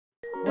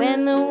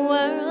when the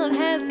world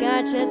has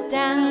got you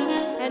down.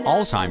 And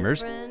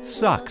Alzheimer's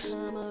sucks.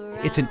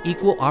 It's an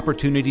equal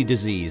opportunity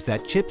disease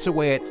that chips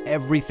away at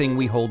everything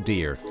we hold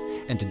dear.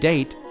 And to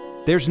date,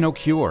 there's no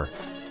cure.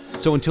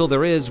 So until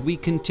there is, we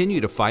continue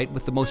to fight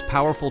with the most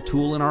powerful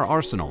tool in our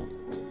arsenal,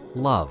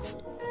 love.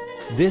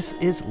 This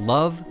is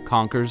Love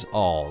Conquers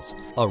Alls,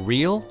 a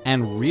real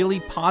and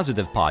really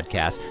positive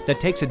podcast that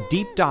takes a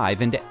deep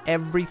dive into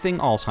everything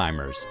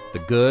Alzheimer's, the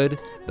good,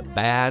 the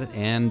bad,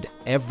 and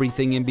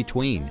everything in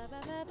between.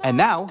 And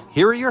now,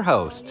 here are your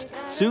hosts,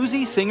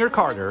 Susie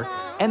Singer-Carter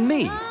and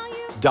me,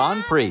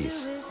 Don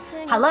Priest.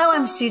 Hello,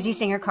 I'm Susie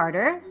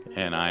Singer-Carter.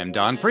 And I'm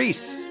Don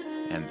Priest.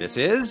 And this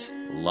is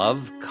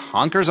Love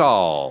Conquers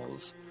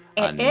Alls.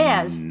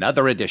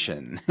 Another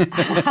edition.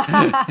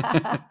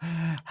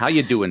 How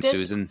you doing,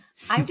 Susan?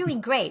 I'm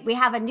doing great. We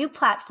have a new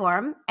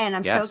platform, and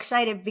I'm so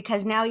excited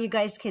because now you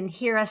guys can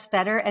hear us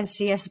better and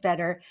see us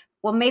better.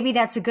 Well, maybe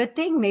that's a good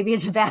thing. Maybe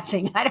it's a bad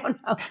thing. I don't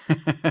know.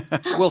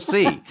 We'll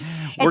see.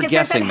 We're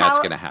guessing that's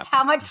going to happen.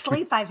 How much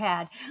sleep I've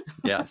had.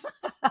 Yes.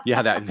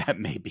 Yeah, that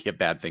may be a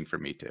bad thing for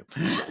me, too.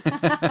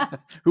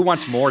 Who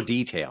wants more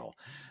detail?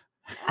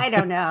 I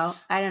don't know.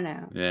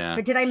 Yeah.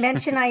 But did I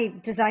mention I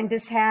designed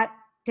this hat?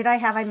 I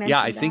mentioned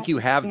Yeah, I think you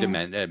have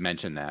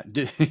mentioned that.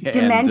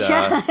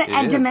 Dementia?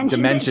 And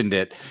dimensioned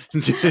it.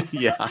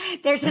 Yeah.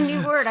 There's a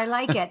new word. I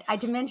like it. I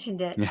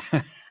dimensioned it.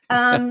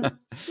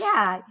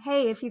 Yeah.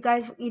 Hey, if you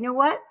guys, you know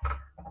what?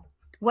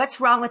 What's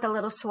wrong with a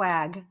little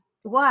swag?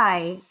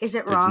 Why is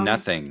it wrong? It's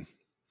nothing.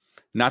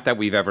 Not that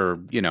we've ever,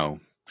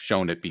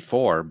 shown it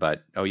before,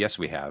 but oh, yes,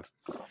 we have.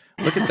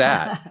 Look at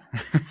that.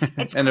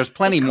 And there's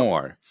plenty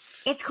more.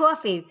 It's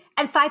coffee.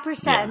 And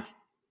 5%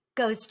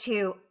 goes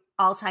to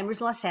Alzheimer's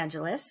Los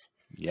Angeles.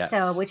 Yes.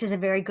 So, which is a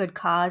very good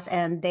cause.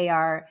 And they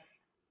are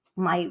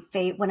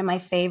one of my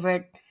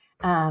favorite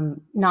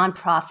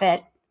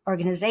nonprofit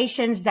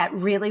organizations that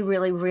really,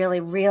 really, really,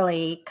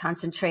 really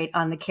concentrate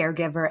on the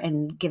caregiver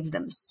and gives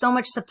them so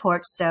much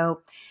support.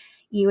 So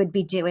you would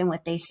be doing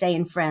what they say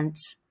in French,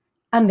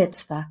 a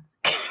mitzvah.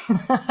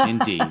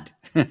 Indeed.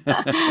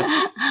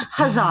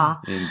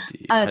 Huzzah.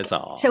 Indeed.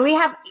 Huzzah. So we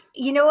have,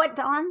 you know what,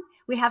 Dawn?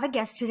 We have a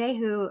guest today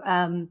who,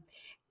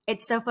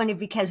 it's so funny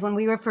because when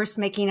we were first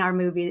making our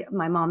movie,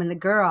 My Mom and the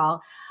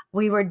Girl,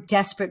 we were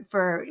desperate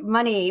for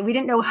money. We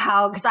didn't know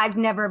how, because I've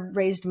never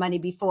raised money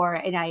before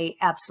and I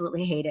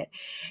absolutely hate it.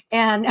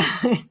 And,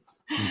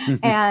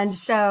 and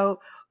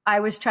so I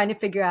was trying to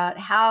figure out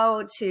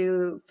how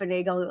to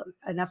finagle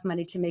enough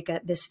money to make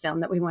this film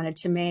that we wanted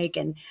to make.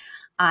 And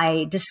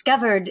I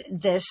discovered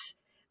this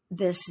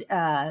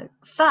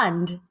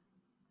fund,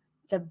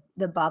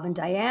 the Bob and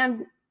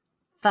Diane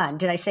Fund.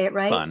 Did I say it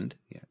right? Fund,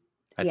 yeah.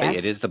 I think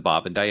it is the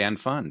Bob and Diane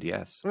Fund,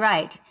 yes.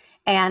 Right.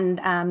 And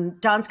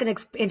Dawn's going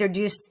to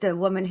introduce the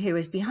woman who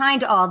is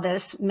behind all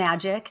this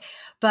magic.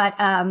 But,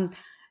 I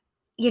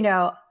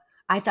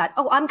thought,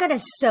 I'm going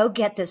to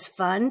get this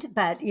fund.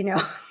 But,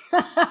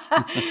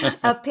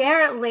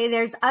 apparently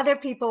there's other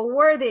people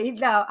worthy.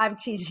 No, I'm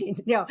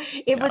teasing. No,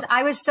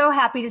 I was so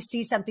happy to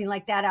see something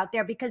like that out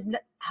there because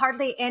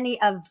hardly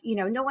any of,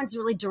 no one's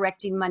really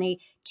directing money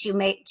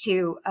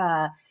to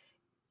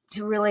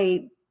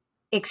really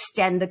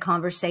extend the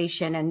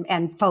conversation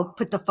and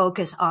put the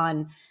focus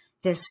on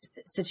this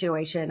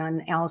situation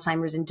on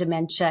Alzheimer's and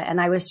dementia. And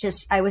I was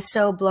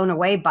so blown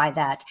away by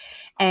that.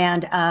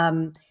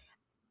 And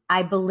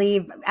I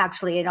believe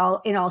actually in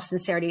all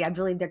sincerity, I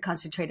believe they're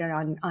concentrated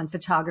on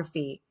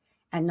photography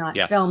and not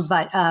film.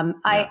 But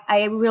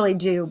I really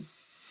do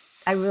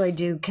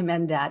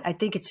commend that. I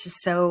think it's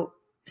just so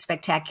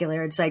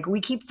spectacular. It's like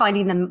we keep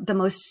finding the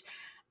most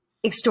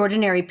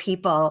extraordinary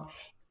people,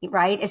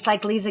 right? It's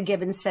like Lisa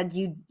Gibbons said,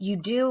 you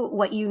do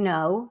what you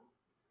know,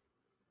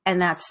 and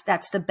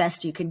that's the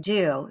best you could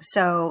do.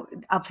 So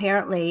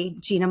apparently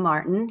Gina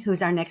Martin,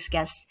 who's our next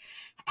guest,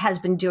 has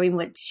been doing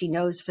what she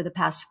knows for the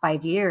past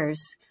 5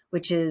 years,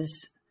 which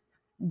is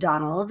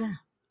Donald.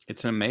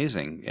 It's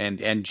amazing.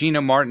 And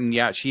Gina Martin,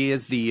 she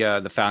is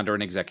the founder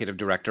and executive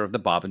director of the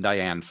Bob and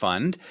Diane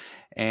Fund.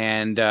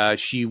 And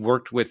she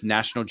worked with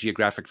National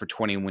Geographic for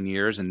 21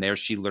 years. And there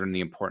she learned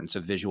the importance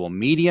of visual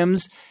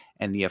mediums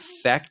and the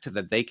effect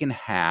that they can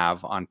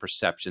have on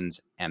perceptions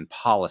and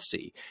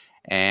policy.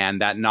 And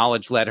that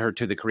knowledge led her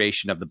to the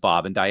creation of the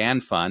Bob and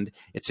Diane Fund.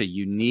 It's a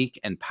unique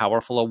and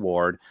powerful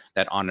award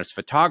that honors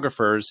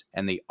photographers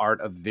and the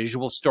art of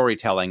visual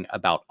storytelling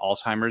about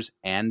Alzheimer's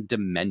and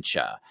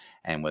dementia.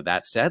 And with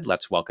that said,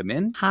 let's welcome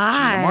in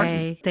Gina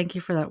Martin. Thank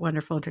you for that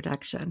wonderful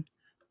introduction.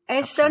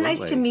 It's so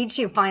nice to meet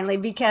you finally,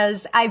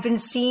 because I've been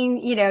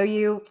seeing,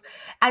 you,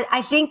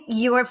 I think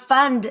your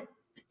fund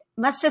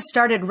must have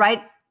started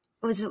right.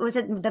 Was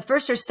it the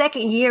first or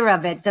second year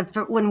of it?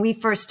 When we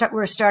first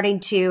were starting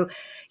to,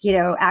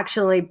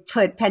 actually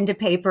put pen to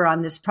paper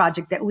on this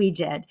project that we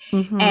did.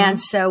 Mm-hmm. And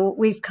so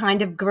we've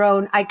kind of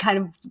grown. I kind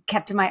of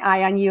kept my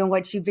eye on you and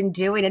what you've been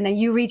doing. And then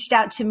you reached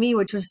out to me,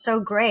 which was so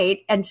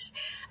great. And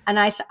And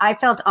I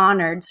felt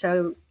honored.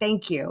 So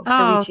thank you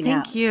for reaching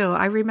out. Thank you.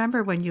 I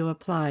remember when you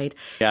applied.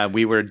 Yeah,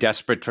 we were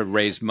desperate to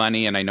raise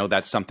money, and I know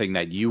that's something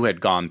that you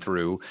had gone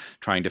through,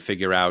 trying to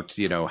figure out,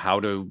 how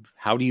do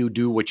you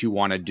do what you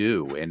want to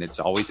do, and it's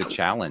always a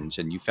challenge.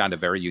 And you found a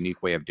very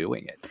unique way of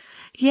doing it.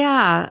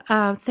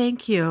 Yeah,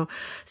 thank you.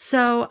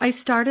 So I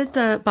started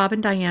the Bob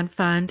and Diane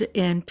Fund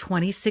in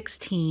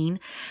 2016,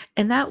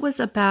 and that was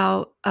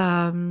about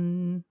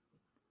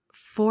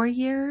 4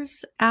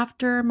 years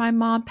after my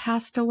mom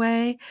passed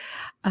away.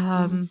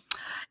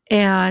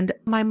 And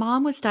my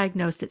mom was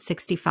diagnosed at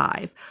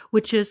 65,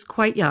 which is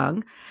quite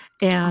young.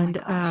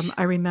 And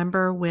I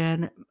remember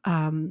when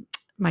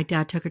my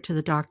dad took her to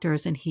the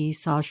doctors and he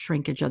saw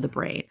shrinkage of the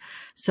brain.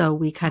 So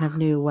we kind of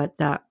knew what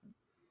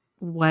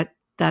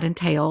that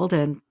entailed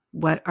and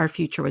what our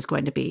future was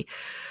going to be.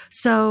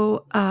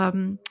 So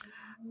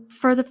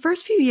for the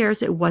first few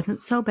years, it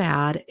wasn't so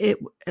bad.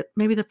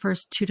 Maybe the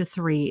first 2 to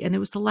 3, and it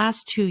was the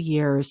last 2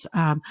 years.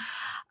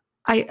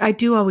 I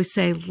do always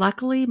say,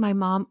 luckily, my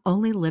mom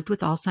only lived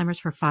with Alzheimer's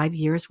for 5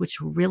 years, which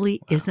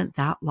really isn't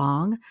that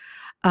long.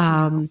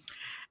 And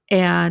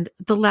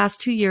the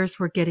last 2 years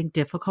were getting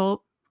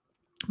difficult.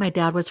 My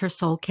dad was her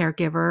sole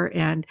caregiver,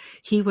 and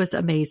he was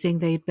amazing.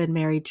 They'd been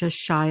married just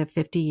shy of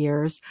 50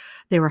 years.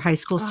 They were high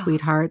school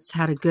sweethearts,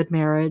 had a good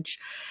marriage.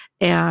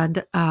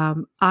 And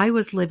I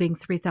was living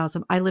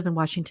I live in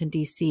Washington,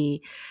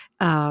 D.C.,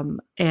 and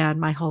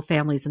my whole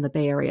family's in the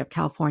Bay Area of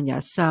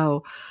California.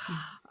 So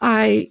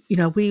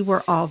we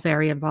were all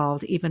very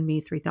involved, even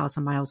me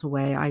 3,000 miles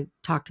away. I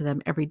talked to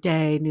them every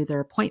day, knew their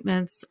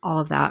appointments, all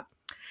of that.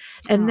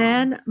 And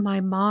then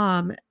my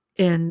mom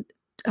in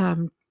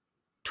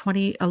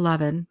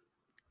 2011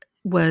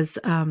 was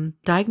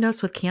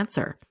diagnosed with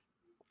cancer.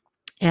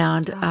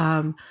 And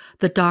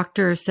the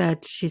doctor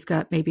said she's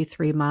got maybe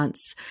 3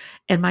 months.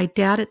 And my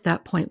dad at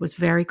that point was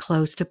very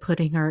close to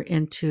putting her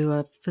into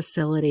a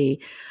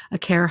facility, a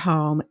care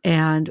home.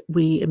 And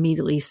we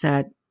immediately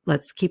said,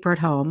 let's keep her at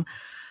home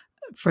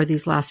for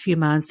these last few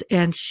months.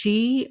 And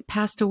she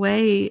passed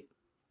away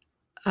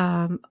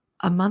a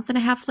month and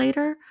a half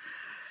later.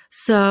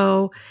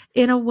 So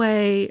in a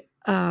way,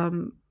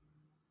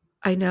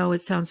 I know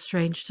it sounds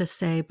strange to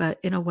say, but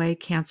in a way,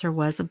 cancer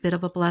was a bit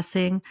of a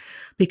blessing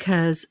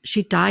because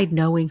she died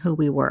knowing who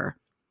we were.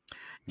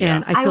 Yeah.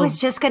 And I was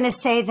just going to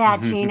say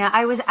that, Gina.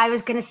 I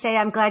was going to say,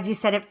 I'm glad you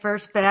said it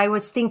first, but I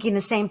was thinking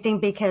the same thing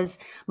because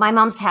my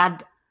mom's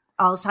had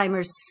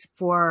Alzheimer's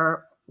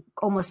for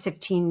almost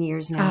 15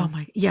 years now. Oh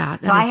my, yeah.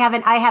 So I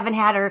haven't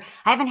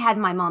had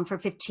my mom for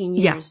 15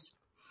 years.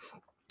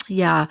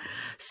 Yeah.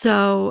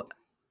 So,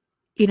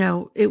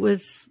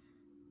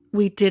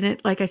 we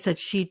didn't, like I said,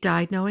 she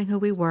died knowing who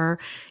we were,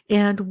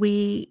 and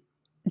we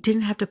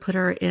didn't have to put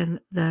her in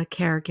the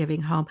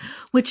caregiving home,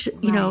 which,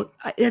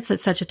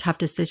 it's such a tough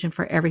decision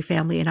for every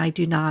family. And I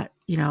do not,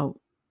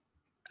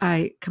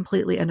 I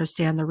completely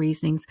understand the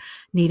reasonings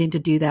needing to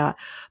do that,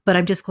 but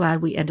I'm just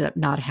glad we ended up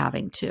not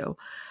having to.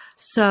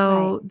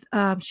 So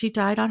she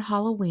died on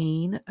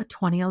Halloween,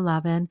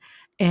 2011.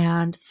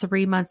 And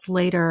 3 months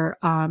later,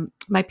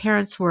 my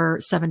parents were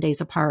 7 days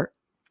apart.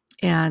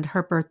 And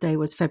her birthday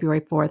was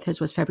February 4th.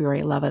 His was February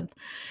 11th.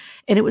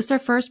 And it was their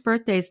first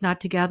birthdays not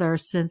together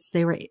since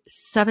they were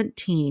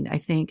 17, I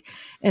think.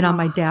 And on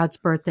my dad's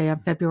birthday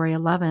on February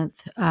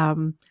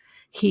 11th,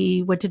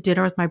 he went to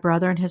dinner with my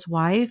brother and his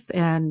wife,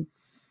 and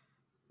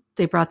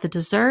they brought the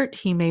dessert.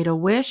 He made a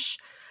wish,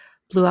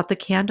 blew out the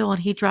candle,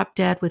 and he dropped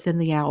dead within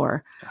the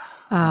hour.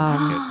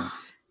 And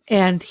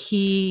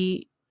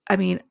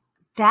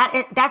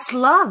that's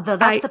love, though.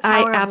 That's the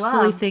power of love. I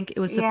absolutely think it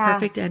was the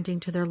perfect ending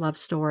to their love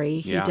story.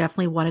 He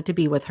definitely wanted to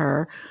be with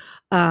her.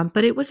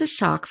 But it was a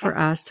shock for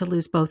us to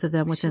lose both of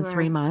them within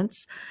 3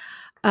 months.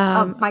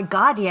 Oh my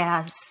God.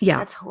 Yes.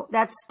 Yeah.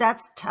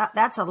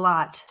 That's a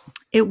lot.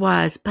 It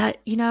was.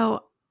 But,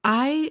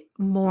 I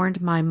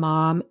mourned my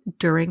mom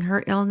during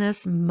her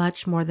illness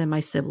much more than my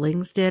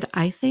siblings did.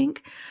 I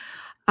think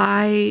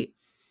it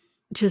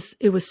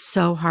was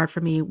so hard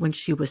for me when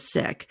she was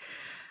sick.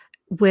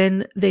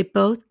 When they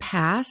both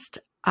passed,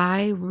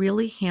 I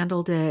really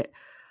handled it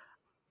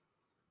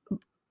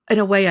in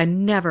a way I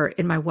never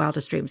in my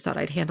wildest dreams thought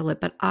I'd handle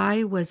it. But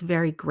I was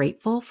very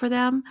grateful for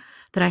them,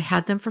 that I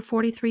had them for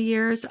 43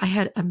 years. I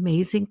had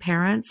amazing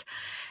parents,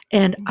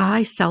 and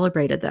I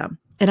celebrated them,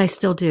 and I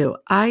still do.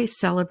 I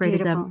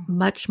celebrated them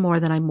much more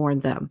than I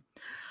mourned them.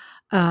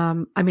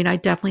 I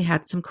definitely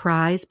had some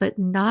cries, but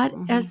not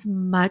as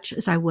much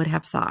as I would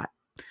have thought.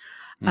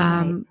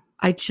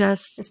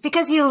 It's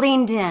because you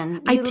leaned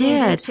in. I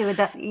did.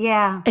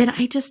 And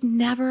I just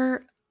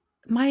never,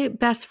 my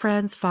best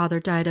friend's father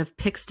died of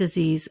Pick's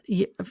disease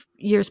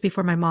years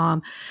before my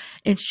mom,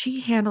 and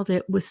she handled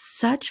it with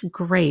such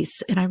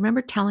grace. And I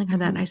remember telling her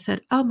that, and I said,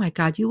 oh my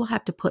God, you will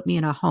have to put me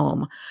in a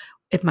home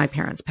if my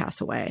parents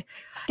pass away.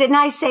 Didn't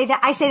I say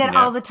that? I say that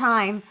all the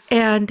time.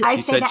 And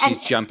she said she's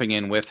jumping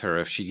in with her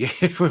if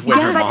her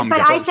mom goes.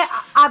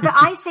 But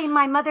I say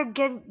my mother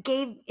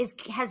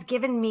has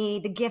given me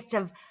the gift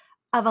of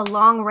of a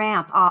long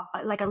ramp,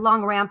 like a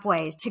long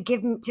rampway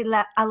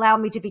allow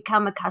me to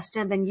become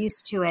accustomed and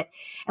used to it.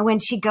 And when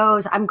she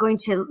goes, I'm going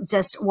to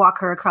just walk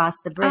her across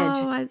the bridge.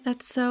 Oh,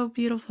 that's so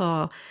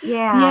beautiful.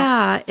 Yeah.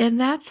 Yeah. And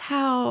that's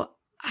how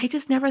I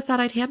just never thought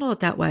I'd handle it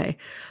that way.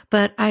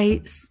 But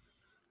I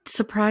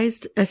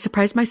surprised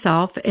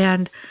myself.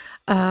 And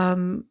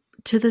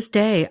to this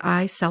day,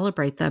 I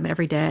celebrate them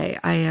every day.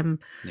 I am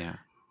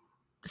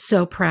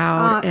so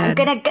proud. I'm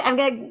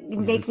gonna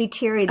make me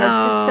teary.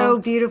 That's just so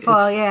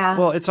beautiful. Yeah.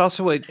 Well, it's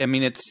also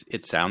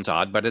it sounds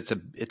odd, but it's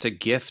a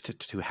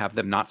gift to have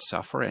them not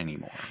suffer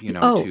anymore.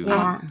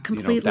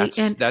 Completely.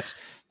 That's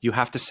you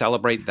have to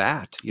celebrate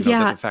that. The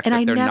fact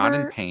that they're not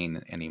in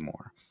pain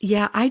anymore.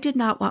 Yeah, I did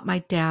not want my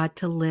dad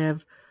to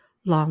live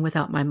long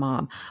without my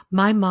mom.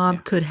 My mom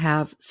could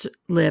have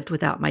lived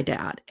without my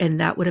dad, and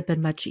that would have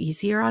been much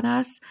easier on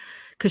us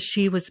because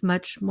she was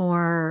much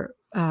more.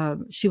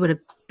 She would have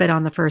been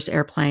on the first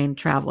airplane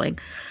traveling.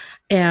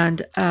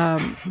 And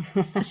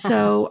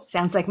so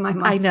sounds like my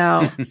mom. I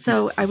know.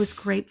 So I was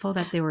grateful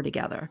that they were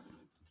together.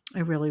 I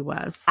really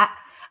was.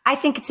 I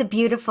think it's a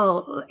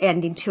beautiful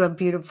ending to a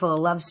beautiful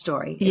love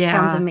story. It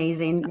sounds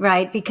amazing,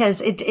 right?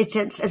 Because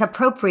it's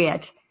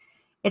appropriate.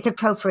 It's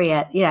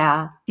appropriate.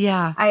 Yeah.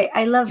 Yeah.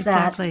 I love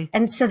that. Exactly.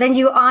 And so then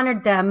you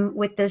honored them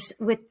with this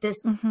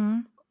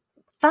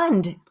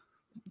fund.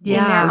 In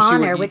their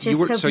honor, which is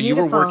so beautiful. So you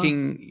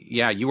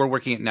were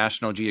working at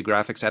National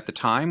Geographic's at the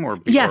time, or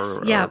yes,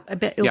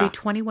 it'll be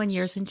 21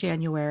 years in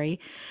January.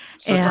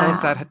 So tell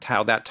us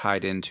how that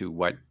tied into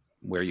what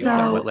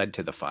led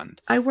to the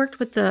fund. I worked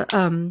with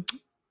the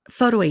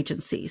photo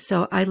agency,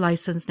 so I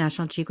licensed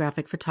National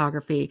Geographic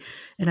photography,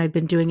 and I'd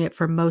been doing it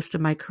for most of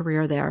my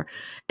career there.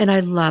 And I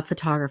love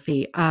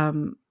photography.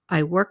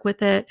 I work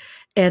with it,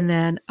 and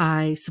then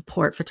I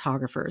support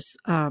photographers.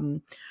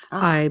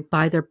 I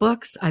buy their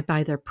books, I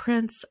buy their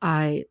prints.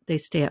 They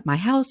stay at my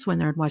house when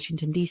they're in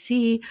Washington,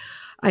 D.C.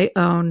 I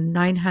own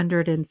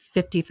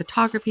 950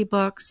 photography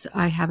books.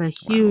 I have a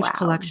huge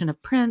collection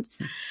of prints,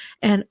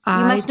 and you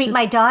must meet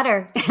my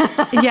daughter.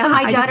 Yeah,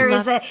 my daughter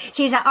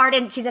she's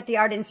at the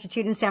Art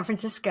Institute in San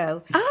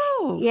Francisco.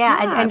 Oh,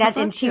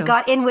 and she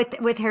got in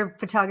with her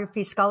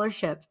photography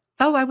scholarship.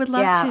 Oh, I would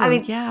love to. I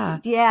mean,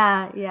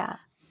 yeah.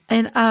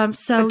 And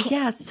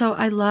so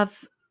I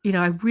love,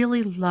 I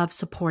really love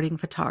supporting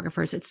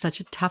photographers. It's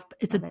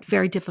it's a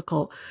very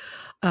difficult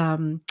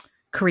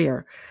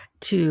career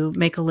to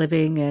make a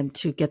living and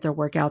to get their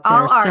work out there.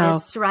 All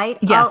artists, right?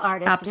 Yes, all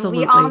artists. absolutely.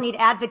 We all need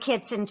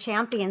advocates and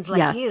champions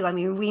like you. I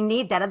mean, we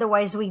need that.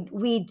 Otherwise,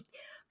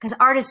 because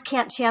artists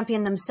can't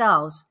champion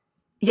themselves.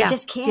 They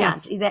just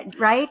can't. That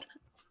right?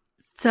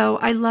 So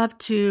I love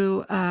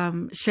to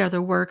share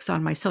their works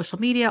on my social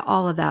media,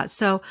 all of that.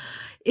 So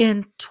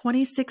in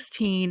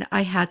 2016,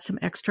 I had some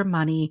extra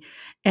money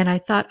and I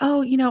thought,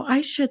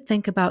 I should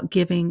think about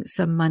giving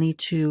some money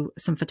to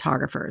some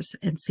photographers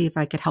and see if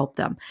I could help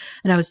them.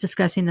 And I was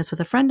discussing this with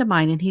a friend of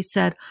mine and he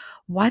said,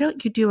 why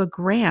don't you do a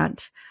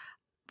grant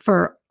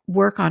for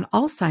work on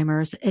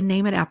Alzheimer's and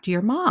name it after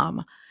your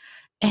mom?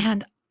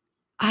 And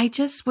I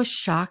just was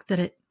shocked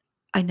that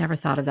I never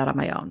thought of that on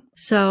my own.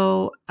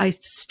 So I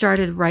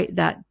started right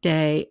that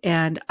day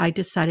and I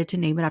decided to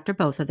name it after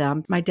both of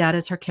them. My dad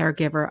is her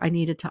caregiver. I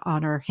needed to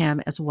honor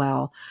him as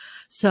well.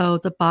 So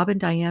the Bob and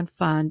Diane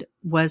Fund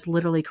was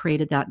literally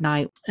created that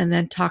night, and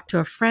then talked to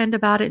a friend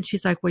about it. And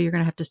she's like, well, you're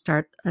going to have to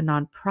start a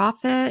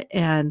nonprofit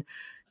and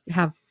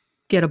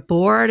get a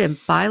board and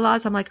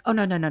bylaws. I'm like, oh,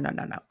 no.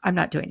 I'm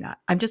not doing that.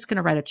 I'm just going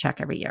to write a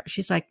check every year.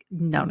 She's like,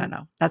 no.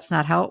 That's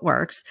not how it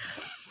works.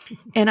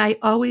 And I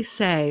always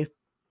say,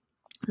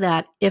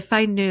 that if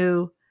I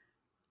knew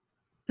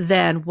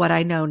then what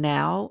I know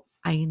now,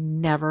 I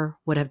never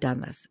would have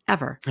done this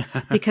ever,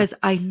 because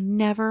I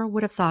never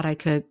would have thought I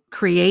could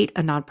create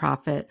a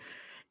nonprofit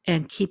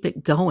and keep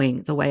it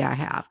going the way I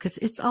have, because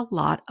it's a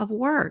lot of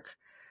work.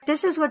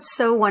 This is what's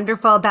so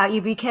wonderful about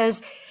you,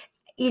 because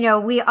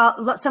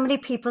so many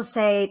people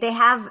say they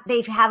have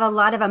a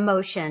lot of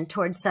emotion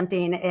towards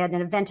something, an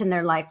event in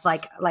their life,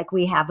 like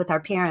we have with our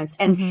parents.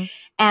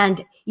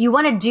 And you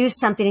want to do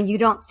something and you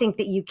don't think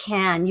that you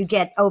can, you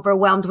get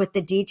overwhelmed with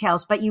the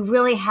details, but you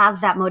really have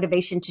that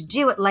motivation to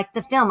do it. Like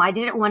the film, I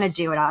didn't want to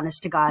do it,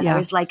 honest to God. I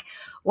was like,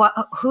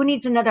 who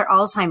needs another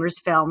Alzheimer's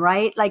film?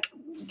 Right.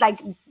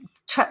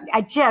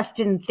 I just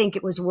didn't think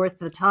it was worth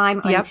the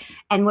time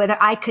and whether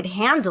I could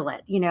handle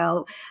it,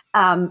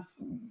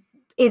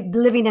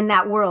 living in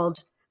that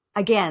world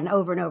again,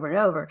 over and over and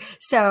over.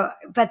 So,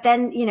 but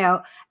then,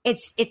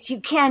 it's, you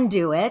can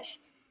do it,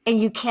 and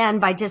you can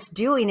by just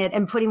doing it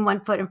and putting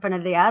one foot in front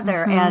of the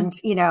other. And,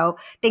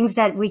 things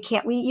that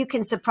you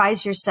can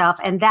surprise yourself.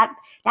 And that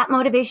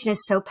motivation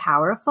is so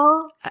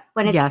powerful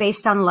when it's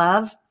based on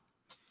love.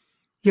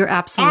 You're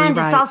absolutely right. And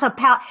it's also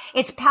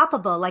it's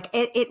palpable. Like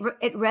it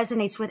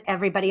resonates with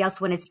everybody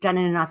else when it's done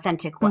in an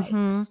authentic way.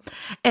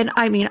 And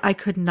I mean, I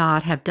could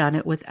not have done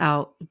it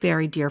without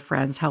very dear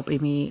friends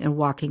helping me and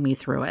walking me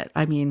through it.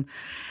 I mean,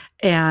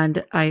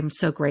 And I'm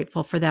so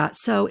grateful for that.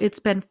 So it's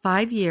been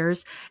 5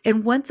 years.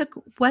 And what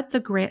the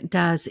grant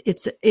does,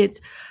 it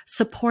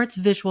supports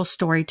visual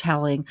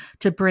storytelling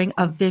to bring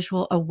a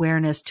visual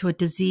awareness to a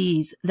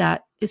disease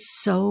that is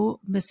so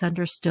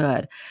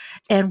misunderstood.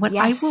 And when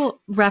I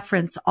will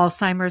reference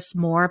Alzheimer's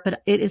more,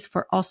 but it is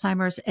for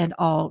Alzheimer's and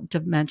all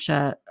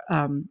dementia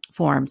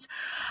forms.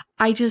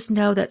 I just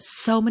know that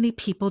so many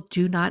people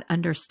do not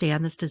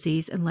understand this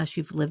disease unless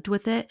you've lived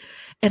with it.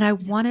 And I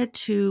wanted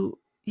to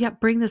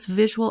bring this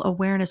visual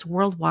awareness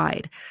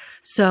worldwide.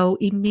 So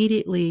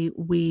immediately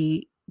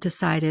we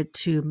decided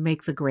to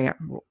make the grant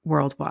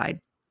worldwide.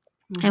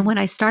 Mm-hmm. And when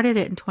I started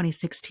it in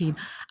 2016,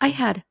 I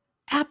had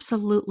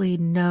absolutely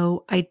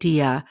no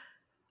idea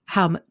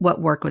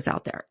what work was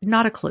out there,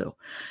 not a clue,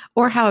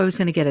 or how I was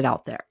going to get it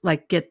out there,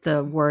 like get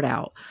the word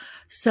out.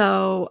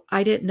 So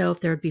I didn't know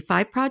if there would be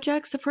 5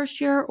 projects the first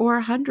year or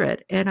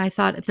 100. And I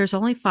thought if there's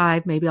only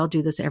 5, maybe I'll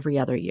do this every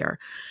other year.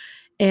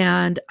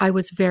 And I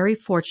was very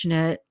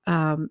fortunate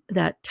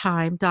that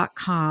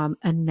time.com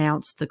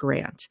announced the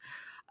grant.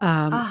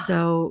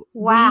 So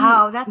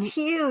wow, that's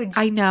huge.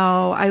 I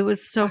know. I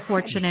was so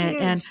fortunate.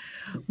 And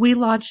we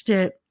launched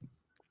it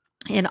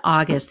in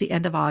August, the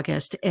end of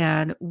August,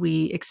 and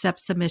we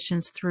accept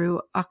submissions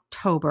through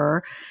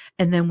October.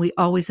 And then we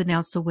always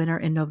announce the winner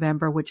in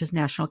November, which is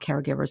National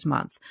Caregivers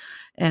Month.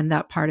 And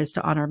that part is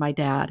to honor my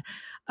dad.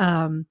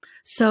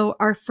 So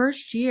our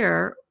first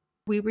year,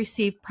 we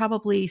received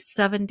probably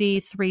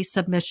 73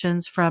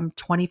 submissions from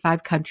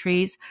 25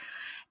 countries,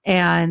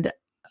 and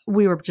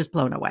we were just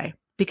blown away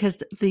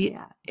because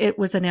it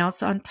was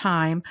announced on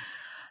time,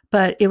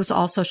 but it was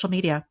all social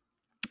media.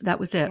 That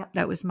was it. Yep.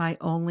 That was my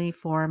only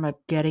form of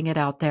getting it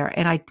out there.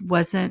 And I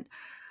wasn't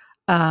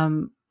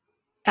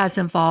as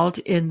involved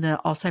in the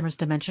Alzheimer's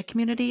dementia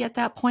community at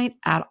that point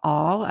at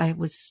all. I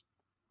was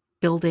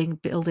building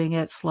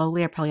it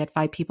slowly. I probably had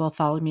 5 people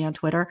following me on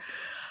Twitter.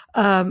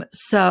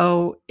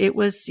 So it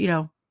was,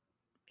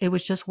 it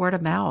was just word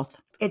of mouth.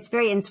 It's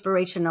very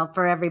inspirational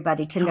for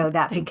everybody to know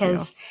that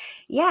because,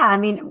 I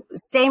mean,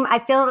 same. I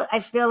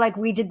feel like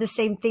we did the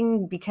same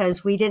thing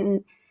because we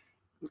didn't.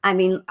 I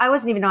mean, I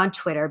wasn't even on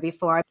Twitter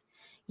before,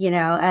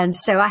 and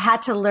so I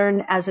had to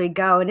learn as we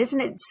go. And isn't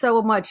it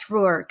so much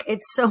work?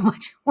 It's so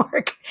much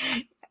work.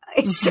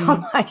 It's so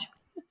much.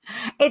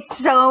 It's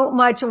so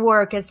much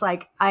work. It's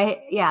like but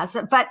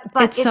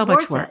it's so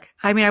much work.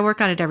 I mean, I work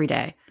on it every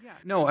day. Yeah,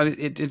 no,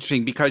 it's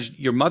interesting because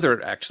your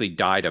mother actually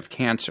died of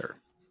cancer.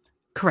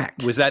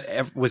 Correct. Was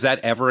that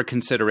ever a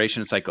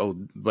consideration? It's like,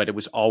 but it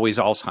was always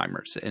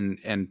Alzheimer's.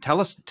 And tell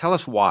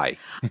us why.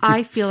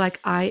 I feel like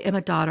I am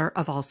a daughter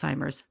of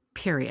Alzheimer's,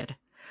 period.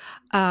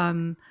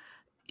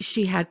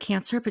 She had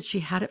cancer, but she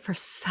had it for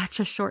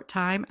such a short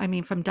time. I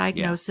mean, from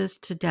diagnosis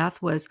to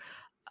death was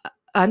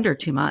under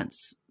 2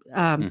 months.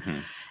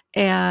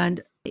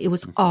 And it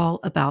was all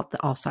about the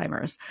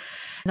Alzheimer's.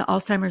 The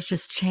Alzheimer's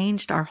just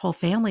changed our whole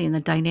family and the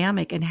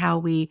dynamic and how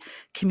we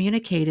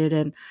communicated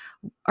and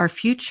our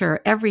future,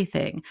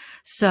 everything.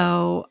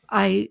 So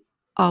I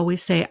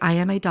always say I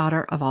am a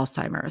daughter of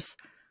Alzheimer's.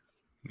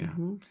 Yeah.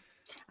 Mm-hmm.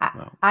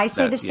 I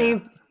say the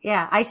same.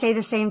 Yeah, I say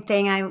the same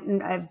thing.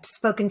 I've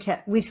spoken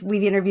to,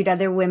 we've interviewed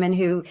other women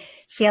who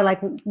feel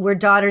like we're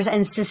daughters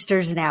and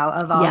sisters now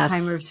of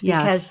Alzheimer's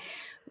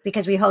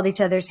because we hold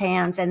each other's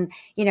hands. And,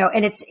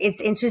 and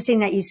it's interesting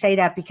that you say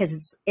that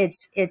because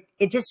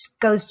it just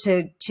goes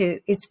to,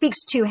 it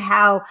speaks to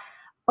how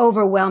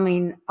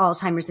overwhelming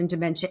Alzheimer's and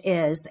dementia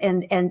is.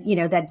 And,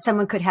 that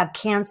someone could have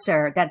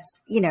cancer.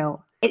 That's,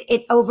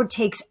 it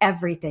overtakes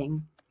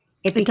everything.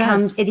 It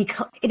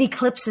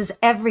eclipses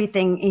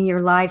everything in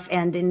your life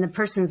and in the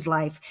person's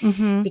life,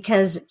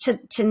 because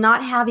to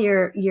not have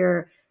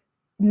your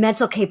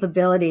mental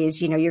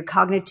capabilities, your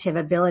cognitive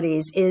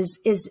abilities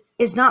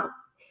is not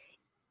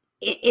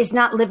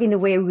living the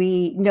way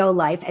we know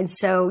life. And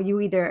so you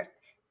either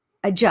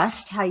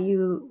adjust how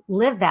you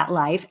live that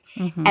life.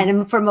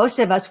 And for most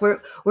of us,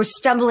 we're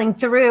stumbling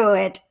through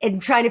it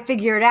and trying to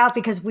figure it out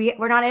because we're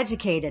not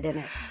educated in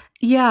it.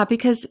 Yeah,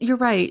 because you're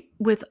right.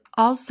 With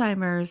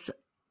Alzheimer's,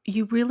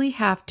 you really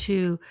have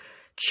to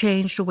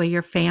change the way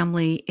your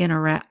family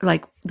interact,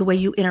 like the way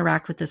you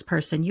interact with this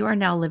person. You are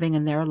now living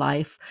in their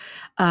life.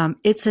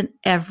 It's an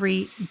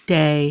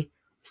everyday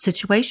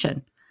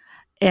situation.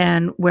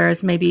 And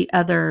whereas maybe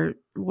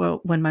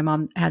when my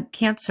mom had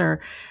cancer,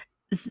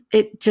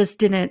 it just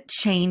didn't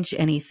change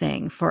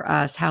anything for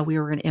us, how we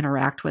were going to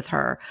interact with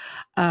her.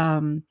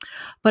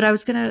 But I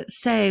was going to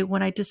say,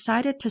 when I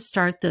decided to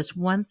start this,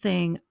 one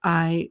thing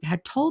I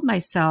had told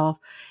myself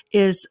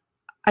is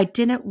I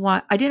didn't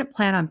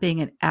plan on being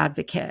an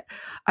advocate.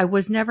 I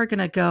was never going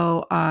to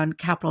go on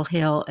Capitol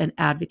Hill and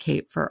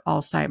advocate for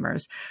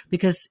Alzheimer's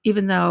because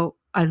even though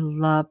I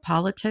love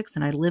politics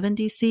and I live in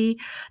DC,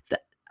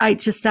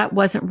 that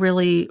wasn't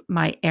really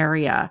my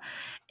area.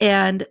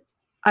 And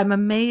I'm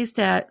amazed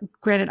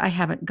granted, I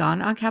haven't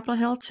gone on Capitol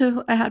Hill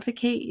to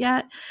advocate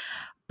yet,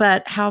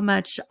 but how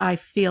much I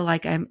feel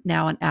like I'm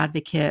now an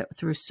advocate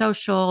through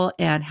social,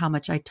 and how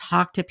much I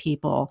talk to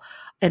people,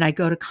 and I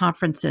go to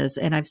conferences,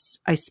 and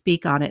I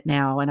speak on it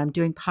now, and I'm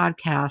doing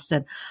podcasts,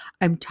 and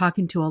I'm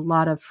talking to a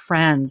lot of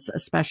friends,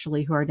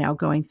 especially who are now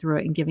going through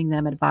it, and giving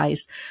them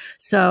advice.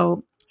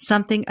 So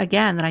something,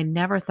 again, that I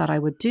never thought I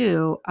would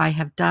do, I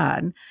have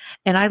done,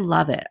 and I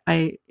love it.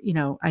 I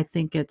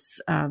think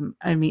it's,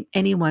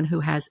 anyone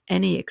who has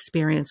any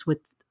experience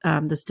with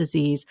this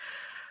disease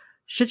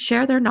should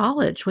share their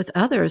knowledge with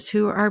others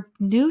who are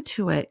new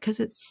to it, because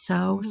it's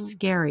so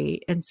scary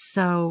and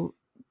so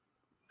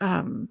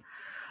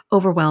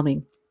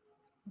overwhelming.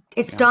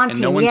 It's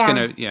daunting.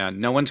 And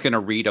no one's gonna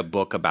read a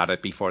book about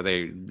it before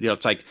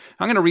it's like,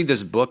 I'm gonna read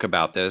this book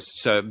about this,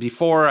 so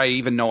before I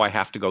even know I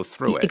have to go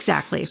through it.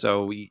 Exactly.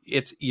 So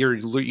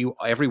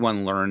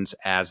everyone learns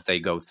as they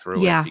go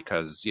through it,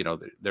 because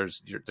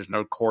there's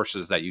no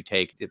courses that you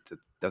take. It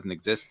doesn't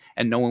exist,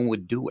 and no one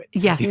would do it.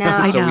 Yes,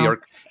 I know.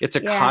 It's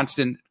a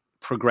constant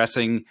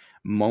progressing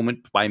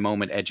moment by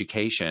moment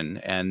education,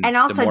 and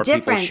also the more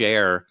different. people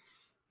share.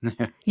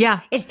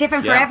 It's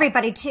different for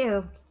everybody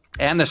too.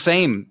 And the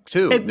same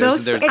too.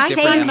 There's it's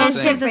same and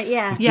different.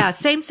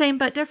 Same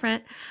but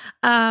different.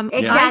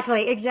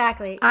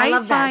 Exactly. I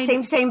love that.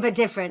 Same but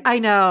different. I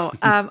know.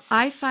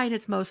 I find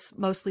it's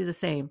mostly the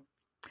same.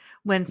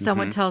 When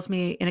someone tells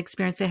me an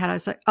experience they had, I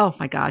was like, oh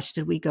my gosh,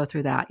 did we go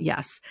through that?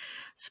 Yes.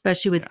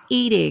 Especially with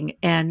eating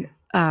and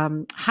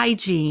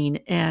hygiene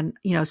and,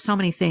 so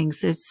many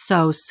things. It's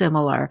so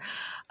similar.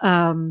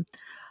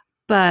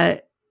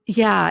 But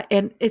yeah,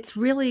 and it's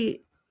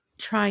really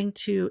trying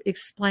to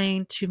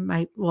explain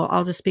to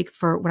I'll just speak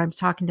for when I'm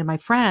talking to my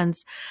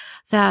friends,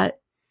 that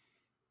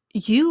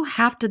you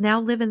have to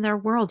now live in their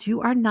world. You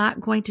are not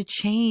going to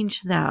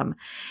change them,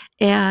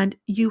 and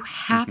you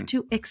have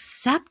to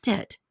accept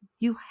it.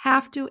 You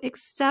have to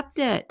accept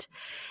it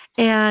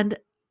and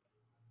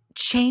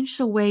change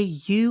the way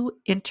you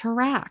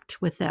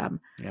interact with them.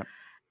 Yep.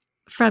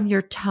 From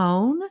your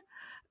tone,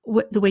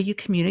 the way you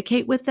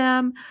communicate with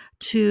them,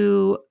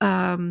 to,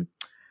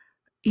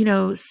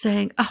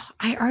 saying, oh,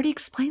 I already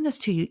explained this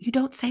to you. You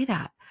don't say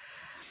that.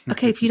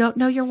 Okay. If you don't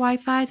know your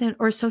Wi-Fi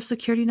or social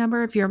security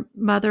number, if your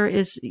mother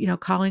is,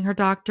 calling her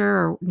doctor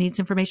or needs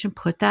information,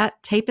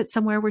 tape it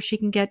somewhere where she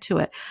can get to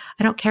it.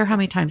 I don't care how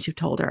many times you've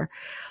told her.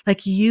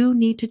 Like, you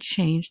need to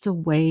change the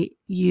way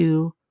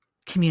you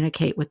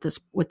communicate with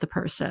the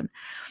person.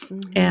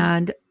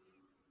 And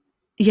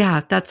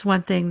that's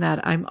one thing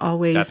that I'm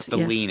always. That's the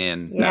lean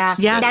in. That's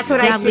what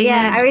I say.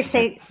 I always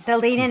say the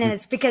lean in, and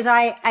it's because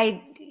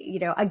I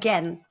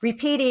again,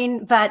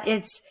 repeating, but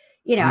it's,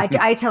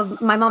 I tell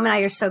my mom and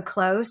I are so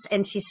close,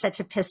 and she's such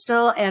a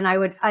pistol. And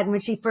when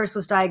she first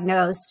was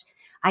diagnosed,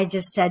 I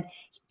just said,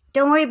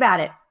 don't worry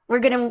about it. We're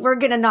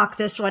going to knock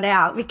this one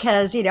out,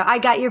 because, I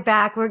got your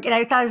back.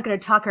 I thought I was going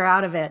to talk her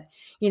out of it.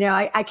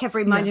 I kept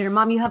reminding her,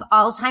 Mom, you have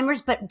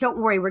Alzheimer's, but don't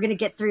worry, we're going to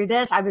get through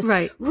this. I was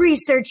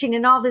researching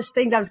and all these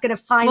things. I was going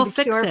to find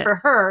the cure for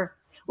her.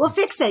 We'll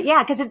fix it.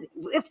 Yeah. Because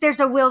if there's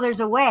a will,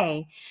 there's a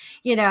way,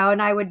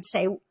 and I would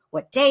say,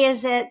 what day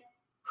is it?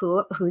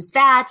 Who's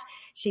that?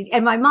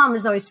 And my mom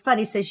is always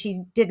funny. So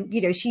she did,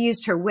 she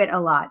used her wit a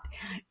lot,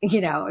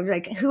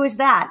 like, who is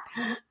that?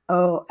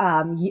 Oh,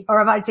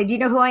 or if I'd say, do you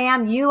know who I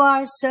am? You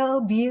are so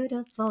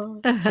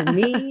beautiful to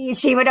me.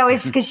 She would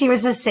always, because she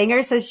was a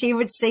singer, so she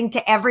would sing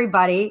to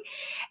everybody.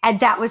 And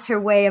that was her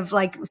way of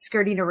like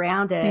skirting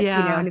around it,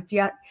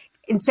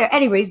 and so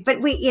anyways, but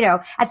we,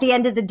 at the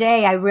end of the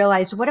day, I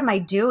realized, what am I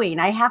doing?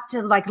 I have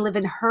to like live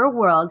in her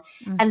world.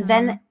 And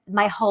then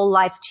my whole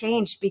life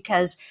changed,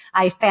 because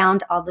I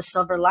found all the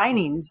silver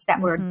linings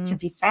that were to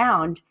be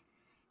found.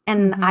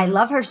 And I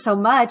love her so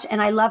much,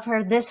 and I love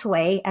her this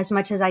way as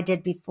much as I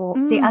did before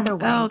the other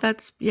way. Oh,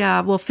 that's,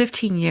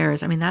 15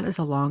 years. I mean, that is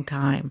a long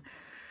time.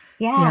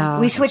 Yeah.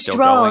 We switched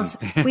roles.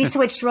 We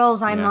switched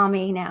roles. I'm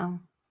mommy now.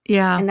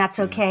 Yeah. And that's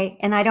okay.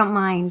 And I don't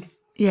mind.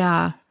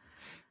 Yeah.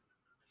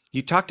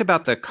 You talked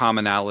about the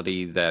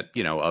commonality that,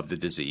 of the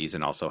disease,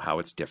 and also how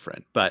it's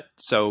different. But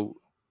so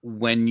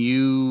when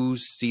you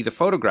see the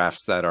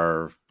photographs that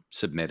are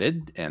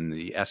submitted and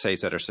the essays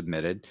that are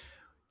submitted,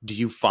 do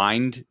you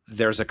find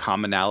there's a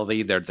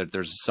commonality there, that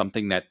there's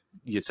something that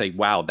you'd say,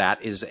 wow,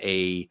 that is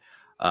a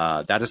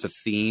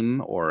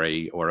theme or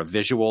a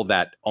visual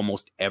that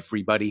almost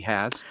everybody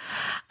has?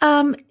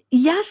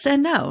 Yes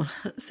and no.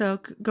 So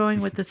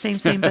going with the same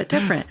but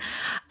different.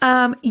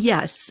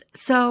 Yes.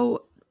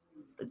 So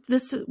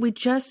we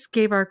just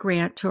gave our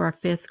grant to our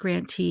 5th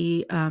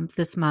grantee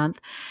this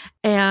month,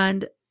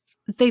 and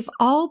they've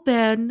all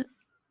been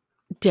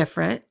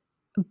different,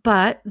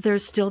 but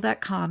there's still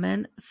that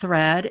common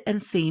thread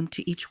and theme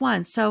to each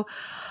one. So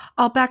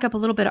I'll back up a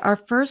little bit. Our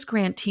first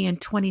grantee in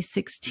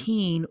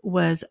 2016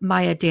 was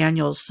Maya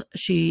Daniels.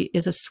 She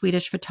is a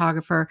Swedish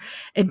photographer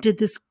and did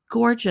this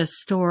gorgeous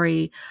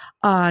story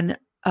on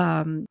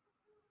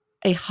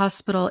a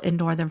hospital in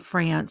northern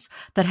France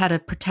that had a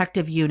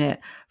protective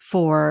unit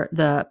for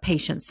the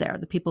patients there,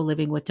 the people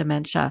living with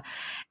dementia.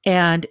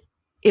 And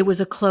it was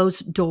a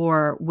closed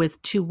door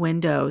with 2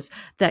 windows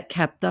that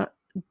kept the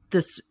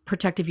this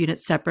protective unit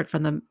separate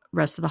from the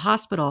rest of the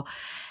hospital.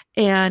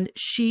 And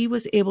she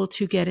was able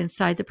to get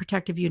inside the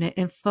protective unit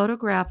and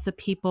photograph the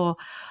people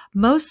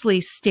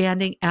mostly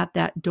standing at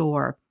that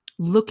door,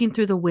 looking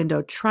through the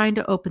window, trying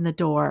to open the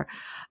door,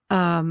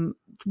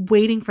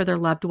 waiting for their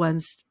loved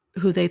ones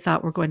who they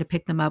thought were going to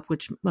pick them up,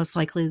 which most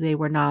likely they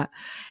were not.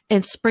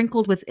 And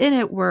sprinkled within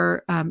it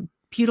were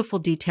beautiful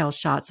detail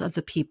shots of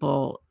the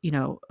people, you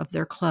know, of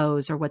their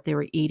clothes or what they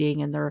were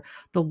eating and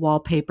the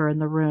wallpaper in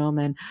the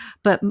room.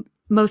 But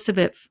most of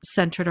it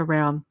centered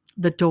around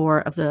the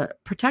door of the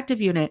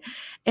protective unit.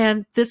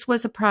 And this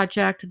was a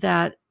project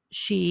that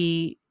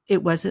it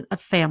wasn't a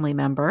family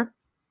member.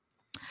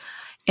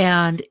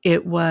 And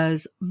it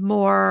was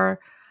more,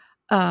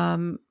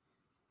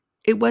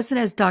 it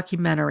wasn't as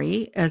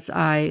documentary as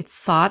I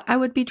thought I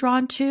would be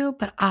drawn to,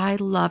 but I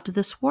loved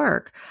this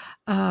work.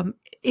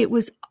 It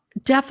was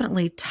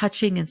definitely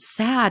touching and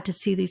sad to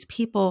see these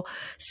people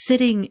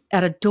sitting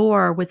at a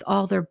door with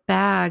all their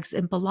bags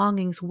and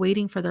belongings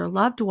waiting for their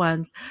loved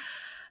ones.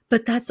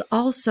 But that's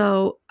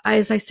also,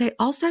 as I say,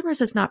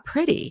 Alzheimer's is not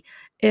pretty.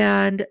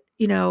 And,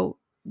 you know,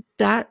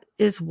 that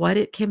is what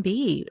it can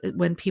be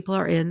when people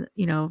are in,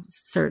 you know,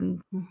 certain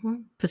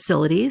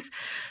facilities.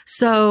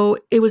 So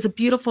it was a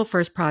beautiful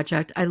first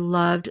project. I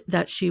loved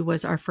that she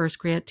was our first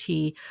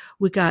grantee.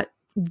 We got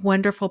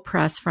wonderful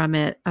press from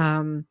it.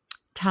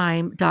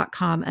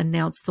 Time.com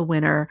announced the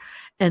winner,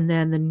 and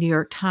then the New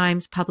York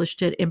Times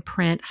published it in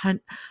print,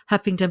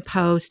 Huffington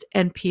Post,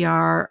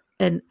 NPR,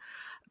 and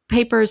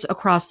papers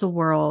across the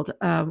world.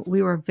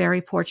 We were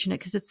very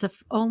fortunate because it's the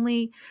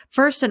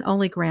first and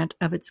only grant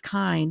of its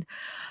kind.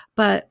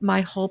 But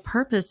my whole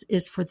purpose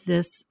is for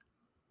this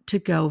to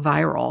go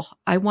viral.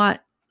 I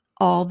want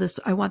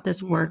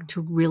this work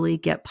to really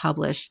get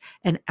published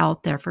and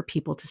out there for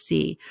people to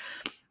see.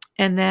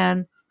 And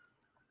then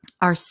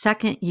our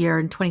second year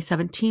in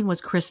 2017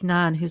 was Chris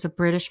Nunn, who's a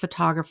British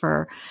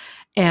photographer.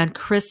 And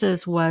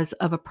Chris's was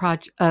of a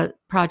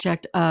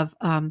project of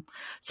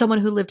someone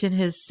who lived in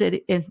his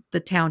city, in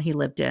the town he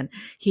lived in.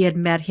 He had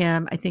met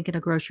him, I think, in a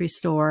grocery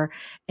store,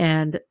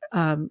 and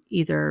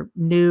either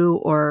knew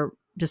or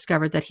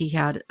discovered that he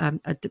had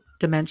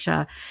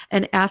dementia,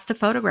 and asked to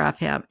photograph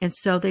him. And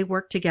so they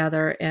worked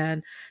together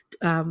and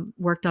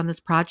worked on this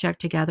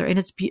project together.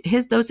 And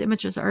those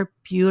images are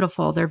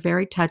beautiful. They're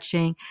very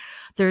touching.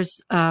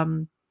 There's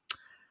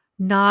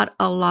not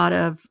a lot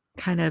of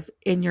kind of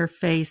in your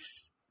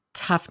face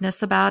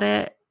toughness about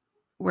it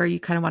where you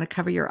kind of want to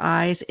cover your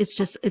eyes.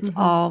 It's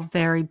all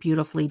very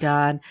beautifully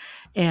done.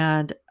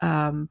 And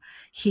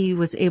he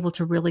was able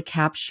to really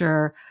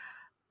capture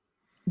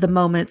the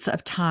moments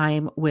of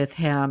time with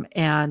him.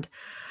 And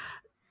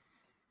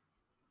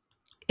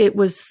it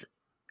was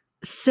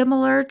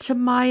similar to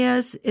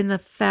Maya's in the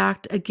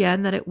fact,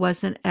 again, that it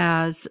wasn't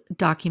as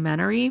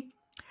documentary.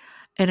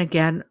 And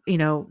again, you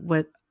know,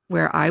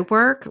 where I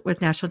work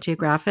with National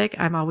Geographic,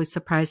 I'm always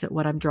surprised at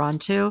what I'm drawn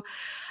to.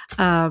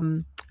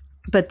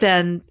 But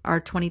then our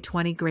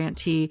 2020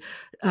 grantee,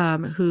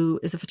 who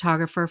is a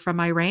photographer from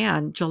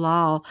Iran,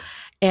 Jalal,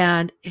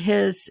 and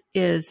his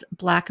is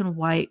black and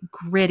white,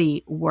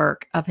 gritty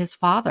work of his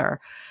father.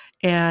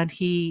 And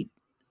he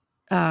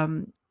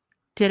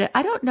did it.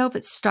 I don't know if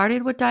it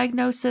started with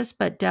diagnosis,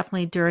 but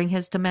definitely during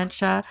his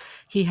dementia,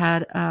 he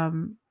had,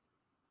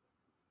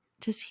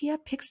 does he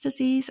have Pick's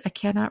disease? I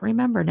cannot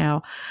remember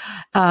now.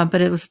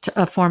 But it was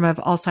a form of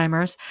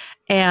Alzheimer's.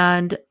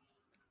 And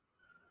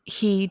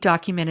he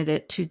documented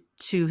it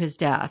to his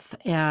death,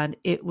 and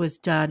it was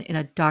done in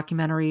a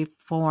documentary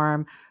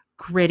form,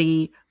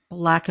 gritty,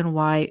 black and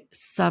white,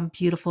 some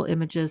beautiful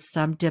images,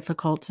 some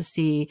difficult to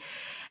see.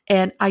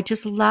 And I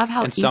just love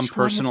how and each some one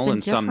personal has been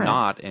and some different.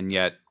 not. And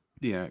yet,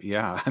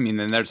 yeah. I mean,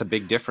 then there's a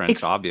big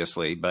difference,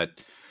 obviously. But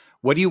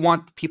what do you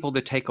want people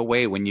to take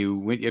away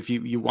if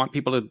you want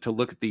people to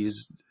look at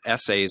these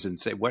essays and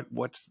say, what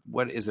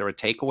is there a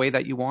takeaway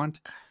that you want?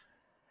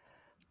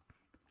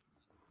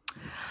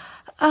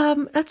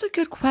 That's a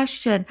good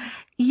question.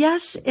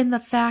 Yes, in the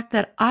fact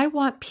that I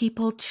want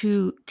people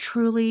to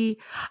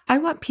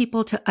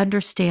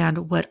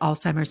understand what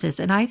Alzheimer's is.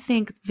 And I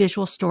think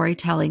visual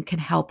storytelling can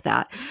help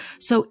that.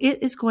 So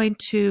it is going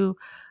to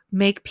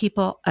make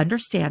people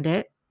understand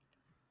it,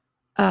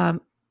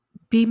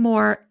 be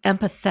more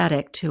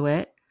empathetic to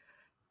it,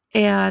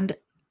 and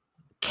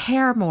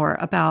care more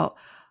about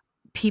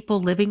people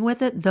living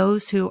with it,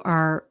 those who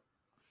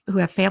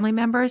have family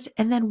members,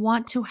 and then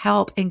want to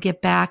help and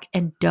give back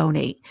and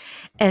donate.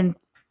 And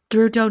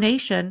through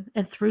donation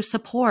and through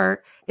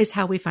support is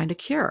how we find a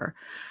cure.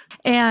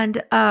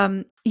 And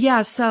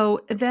so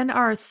then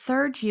our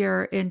third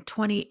year in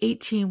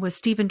 2018 was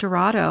Stephen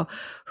Dorado,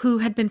 who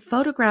had been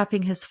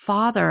photographing his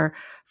father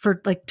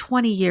for like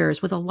 20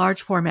 years with a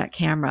large format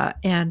camera,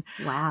 and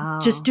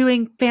just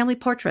doing family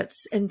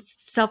portraits and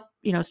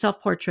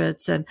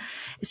self-portraits. And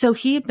so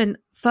he had been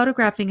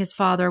photographing his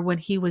father when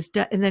he was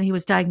and then he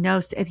was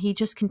diagnosed, and he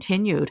just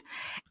continued.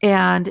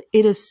 And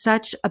it is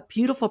such a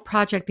beautiful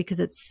project because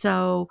it's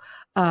so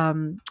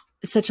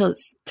such a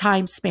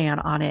time span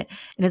on it,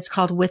 and it's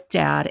called With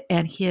Dad.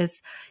 And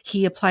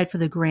he applied for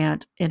the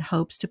grant in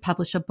hopes to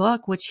publish a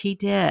book, which he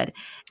did.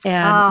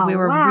 And we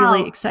were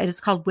really excited.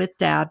 It's called With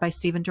Dad by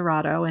Stephen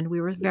Dorado, and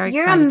we were very excited.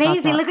 You're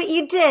amazing. Look what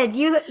you did.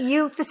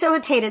 You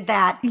facilitated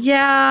that.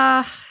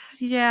 Yeah.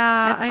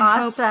 That's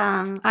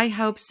awesome. I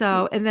hope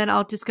so. And then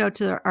I'll just go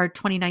to our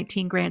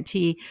 2019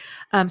 grantee,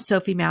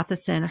 Sophie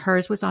Matheson.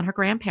 Hers was on her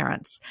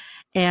grandparents.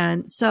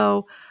 And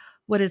so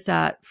what is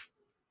that?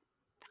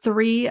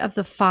 3 of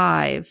the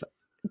 5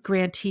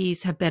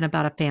 grantees have been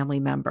about a family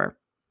member.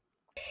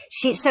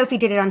 Sophie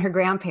did it on her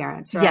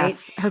grandparents, right?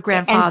 Yes, her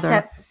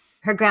grandfather.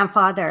 Her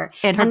grandfather.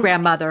 And her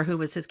grandmother, who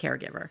was his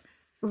caregiver.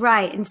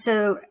 Right. And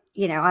so,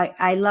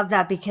 I love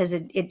that because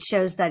it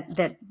shows that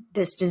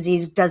this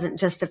disease doesn't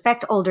just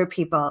affect older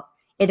people.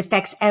 It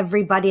affects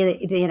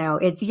everybody,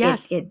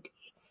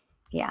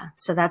 yeah.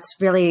 So that's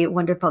really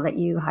wonderful that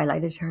you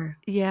highlighted her.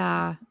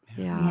 Yeah.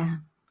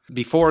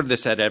 Before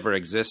this had ever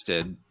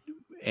existed,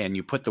 and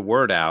you put the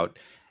word out,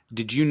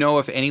 did you know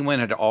if anyone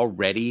had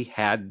already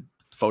had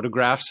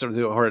photographs,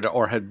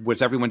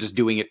 was everyone just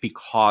doing it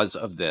because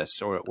of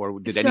this, or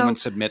did anyone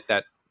submit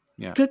that?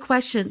 Yeah. Good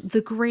question.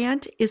 The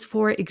grant is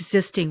for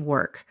existing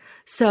work.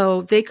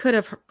 So they could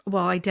have,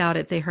 well, I doubt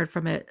it. They heard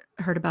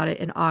about it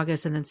in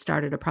August and then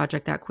started a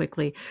project that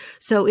quickly.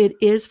 So it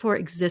is for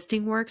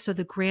existing work. So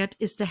the grant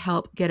is to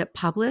help get it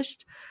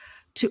published,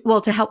 to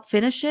help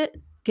finish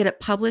it, get it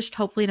published,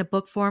 hopefully in a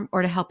book form,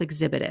 or to help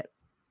exhibit it.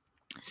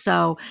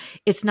 So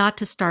it's not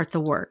to start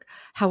the work.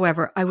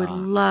 However, I would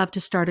love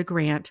to start a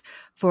grant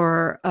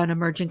for an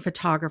emerging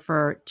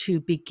photographer to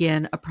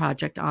begin a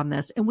project on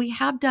this. And we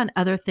have done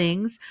other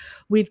things.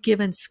 We've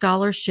given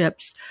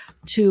scholarships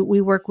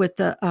we work with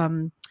the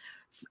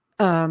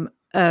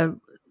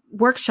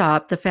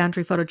workshop, the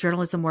Foundry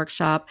Photojournalism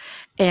Workshop,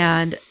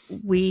 and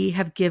we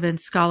have given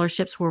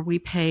scholarships where we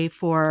pay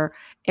for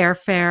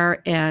airfare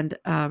and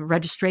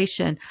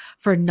registration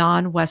for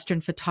non-Western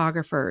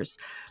photographers.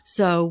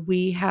 So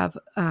we have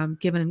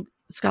given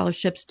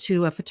scholarships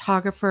to a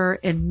photographer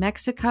in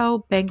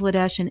Mexico,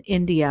 Bangladesh, and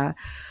India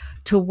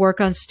to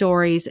work on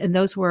stories. And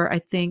those were, I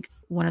think,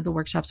 one of the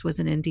workshops was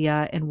in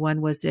India and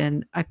one was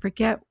in, I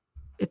forget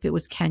if it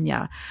was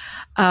Kenya.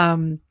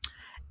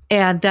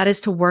 And that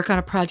is to work on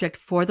a project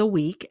for the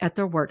week at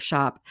their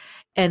workshop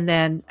and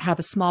then have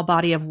a small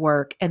body of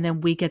work. And then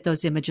we get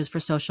those images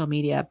for social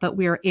media. But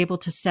we are able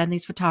to send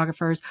these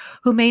photographers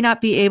who may not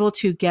be able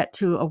to get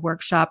to a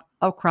workshop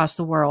across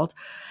the world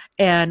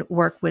and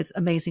work with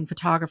amazing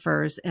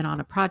photographers and on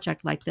a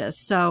project like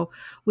this. So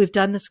we've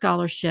done the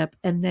scholarship.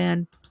 And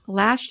then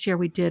last year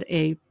we did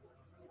a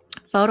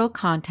photo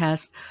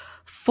contest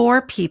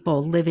for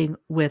people living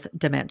with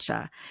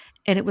dementia.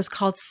 And it was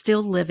called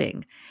Still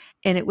Living.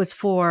 And it was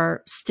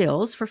for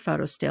stills, for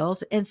photo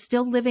stills, and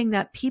still living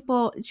that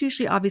people, it's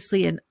usually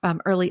obviously in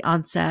early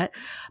onset,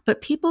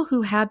 but people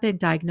who have been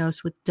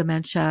diagnosed with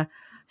dementia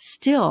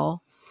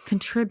still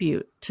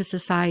contribute to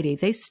society.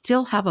 They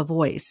still have a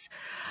voice.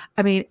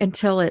 I mean,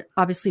 until it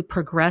obviously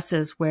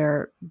progresses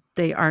where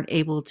they aren't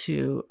able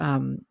to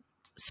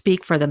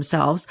speak for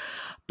themselves.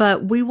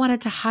 But we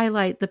wanted to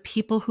highlight the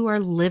people who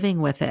are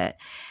living with it.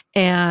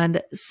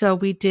 And so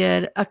we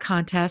did a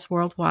contest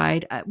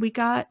worldwide. We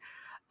got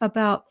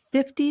about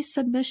 50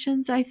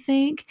 submissions, I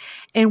think.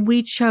 And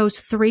we chose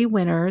 3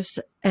 winners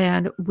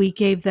and we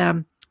gave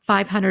them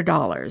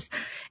 $500.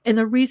 And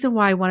the reason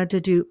why I wanted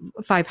to do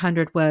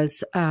 500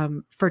 was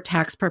for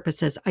tax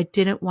purposes. I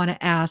didn't want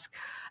to ask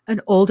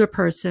an older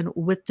person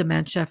with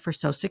dementia for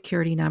Social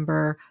Security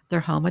number, their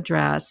home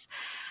address.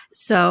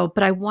 So,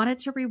 but I wanted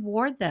to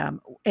reward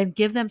them and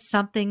give them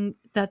something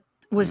that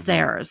was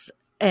theirs,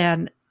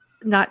 and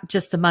not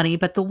just the money,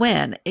 but the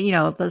win,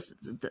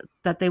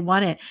 that they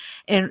wanted.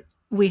 And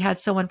we had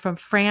someone from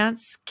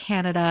France,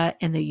 Canada,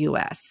 and the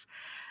US.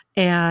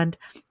 And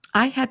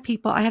I had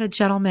a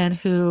gentleman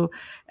who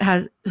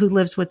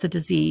lives with the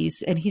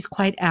disease, and he's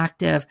quite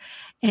active,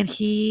 and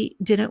he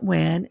didn't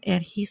win.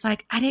 And he's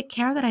like, I didn't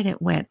care that I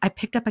didn't win. I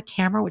picked up a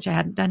camera, which I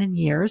hadn't done in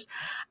years.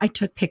 I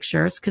took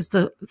pictures because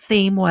the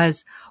theme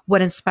was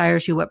what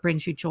inspires you, what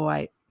brings you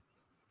joy.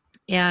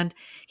 And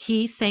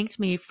he thanked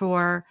me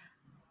for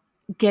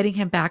getting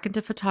him back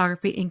into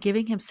photography and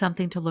giving him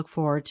something to look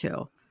forward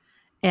to.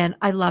 And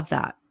I love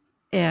that.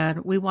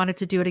 And we wanted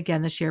to do it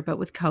again this year, but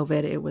with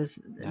COVID, it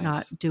was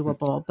not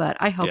doable. But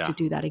I hope to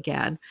do that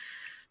again.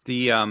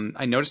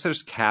 I noticed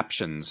there's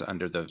captions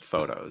under the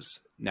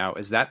photos. Now,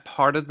 is that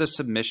part of the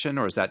submission,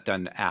 or is that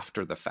done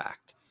after the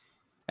fact?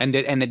 And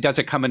does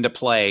it come into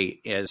play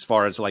as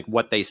far as like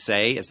what they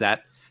say? Is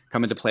that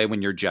come into play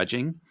when you're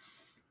judging?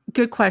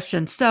 Good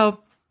question.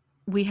 So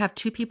we have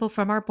 2 people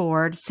from our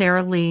board,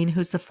 Sarah Lean,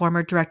 who's the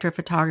former director of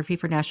photography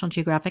for National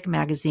Geographic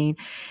magazine,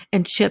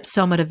 and Chip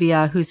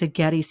Somadavia, who's a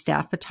Getty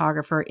staff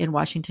photographer in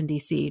Washington,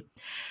 D.C.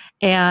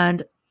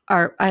 And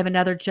I have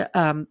another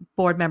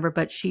board member,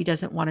 but she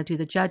doesn't want to do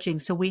the judging.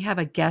 So we have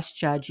a guest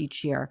judge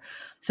each year.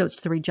 So it's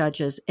 3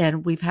 judges.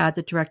 And we've had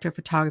the director of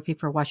photography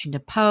for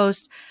Washington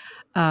Post,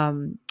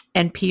 NPR,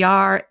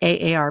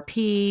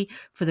 AARP,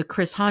 for the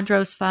Chris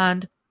Hondros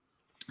Fund.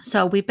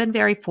 So we've been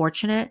very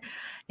fortunate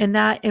in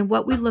that. And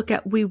what we look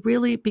at, we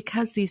really,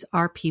 because these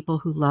are people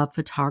who love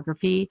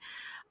photography,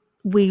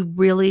 we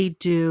really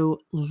do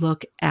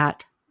look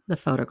at the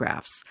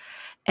photographs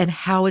and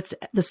how it's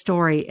the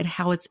story and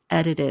how it's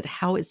edited,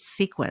 how it's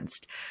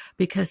sequenced,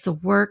 because the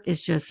work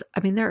is just, I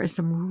mean, there is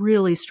some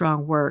really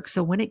strong work.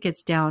 So when it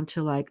gets down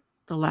to like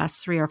the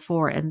last 3 or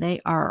 4, and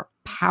they are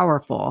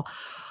powerful,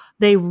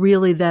 they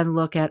really then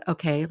look at,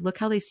 okay, look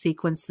how they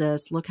sequenced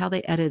this, look how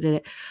they edited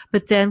it.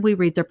 But then we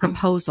read their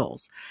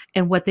proposals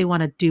and what they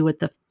want to do with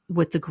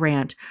the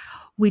grant.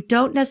 We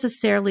don't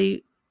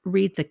necessarily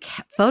read the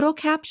photo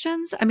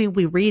captions. I mean,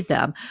 we read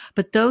them,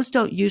 but those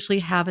don't usually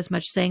have as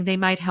much saying. They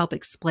might help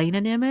explain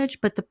an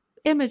image, but the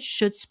image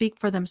should speak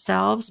for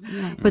themselves.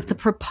 But the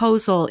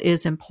proposal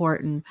is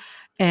important.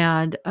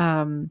 And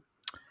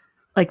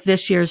like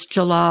this year's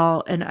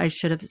Jalal, and I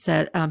should have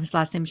said his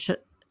last name,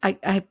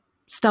 I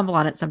stumble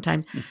on it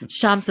sometimes,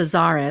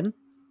 Shamsazarin.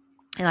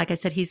 And like I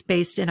said, he's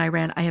based in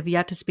Iran. I have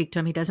yet to speak to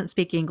him. He doesn't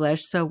speak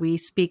English, so we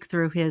speak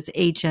through his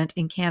agent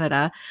in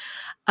Canada.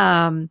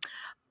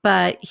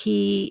 But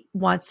he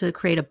wants to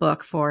create a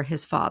book for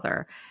his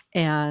father.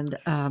 And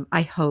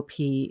I hope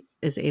he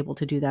is able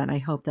to do that. And I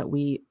hope that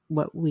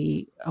what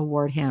we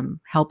award him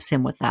helps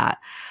him with that.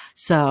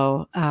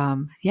 So,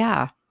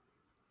 yeah.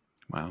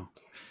 Wow.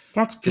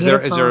 That's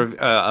beautiful. Is there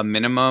a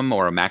minimum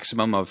or a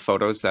maximum of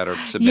photos that are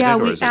submitted? Yeah,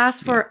 we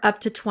asked for up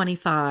to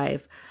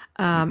 25.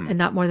 And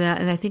not more than that.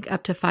 And I think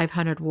up to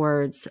 500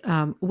 words.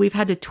 We've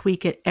had to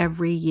tweak it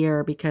every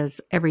year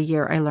because every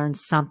year I learn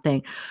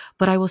something.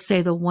 But I will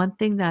say the one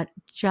thing that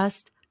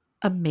just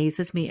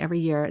amazes me every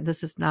year, and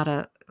this is not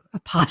a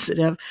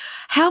positive,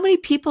 how many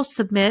people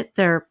submit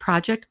their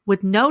project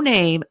with no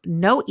name,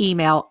 no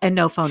email, and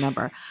no phone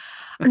number.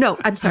 No,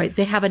 I'm sorry.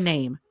 They have a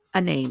name,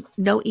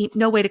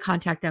 no way to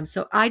contact them.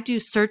 So I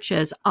do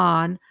searches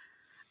on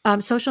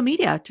social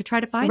media to try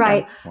to find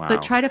them. Wow.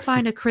 But try to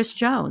find a Chris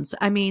Jones.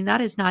 I mean, that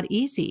is not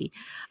easy.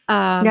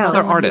 No,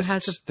 they're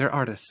artists. They're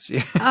artists.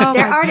 Yeah. Oh,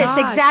 they're artists.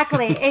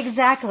 Exactly.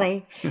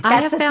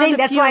 That's the thing.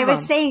 That's why I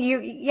was saying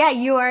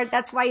you are.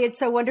 That's why it's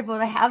so wonderful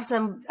to have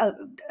a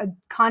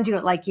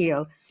conduit like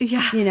you.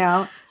 Yeah. You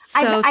know,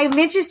 So, I'm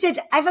interested.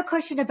 I have a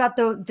question about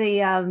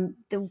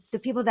the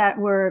people that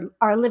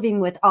are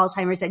living with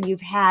Alzheimer's that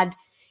you've had.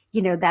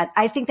 You know, that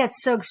I think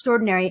that's so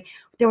extraordinary.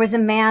 There was a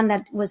man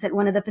that was at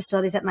one of the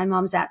facilities that my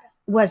mom's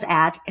was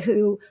at,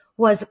 who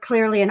was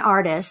clearly an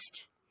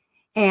artist.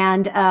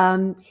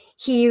 And,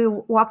 he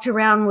walked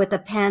around with a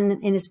pen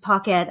in his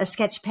pocket, a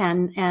sketch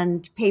pen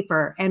and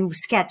paper, and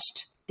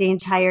sketched the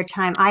entire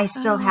time. I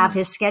still have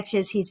his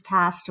sketches. He's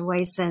passed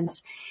away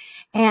since.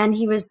 And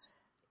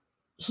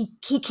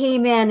he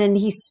came in and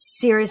he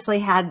seriously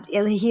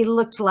he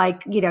looked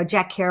like,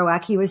 Jack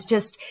Kerouac. He was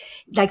just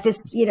like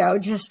this,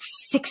 just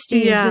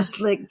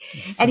 60s,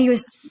 and he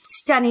was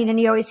stunning. And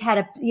he always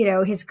had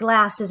his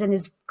glasses and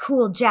his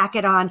cool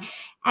jacket on,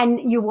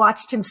 and you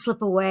watched him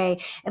slip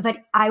away. But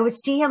I would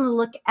see him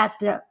look at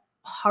the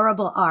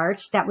horrible art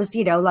that was,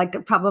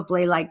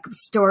 probably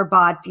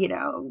store-bought,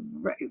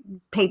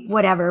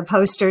 whatever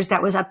posters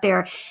that was up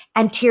there,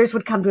 and tears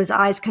would come to his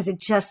eyes because it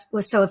just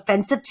was so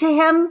offensive to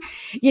him,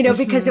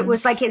 because it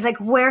was it's like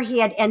where he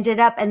had ended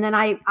up. And then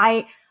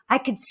I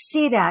could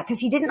see that because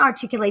he didn't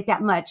articulate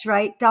that much,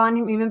 right?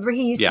 Dawn, remember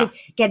he used to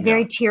get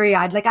very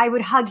teary-eyed. Like I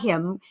would hug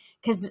him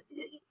because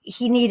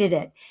he needed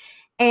it.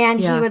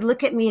 And he would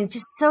look at me and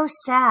just so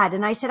sad.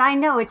 And I said, I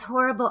know it's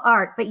horrible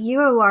art, but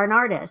you are an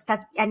artist.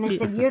 And I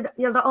said,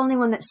 you're the only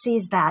one that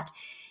sees that.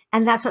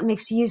 And that's what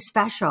makes you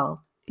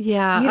special.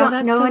 Yeah. You don't,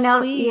 that's no so one else.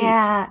 sweet.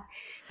 Yeah.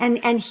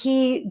 And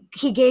he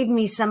gave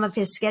me some of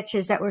his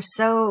sketches that were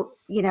so,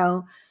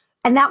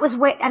 and that was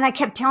and I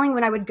kept telling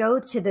when I would go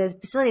to the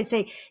facility, I'd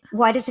say,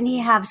 why doesn't he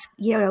have,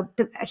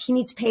 he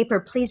needs paper.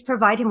 Please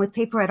provide him with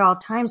paper at all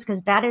times.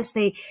 Cause that is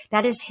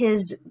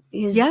his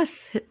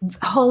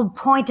whole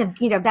point of,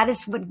 that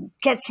is what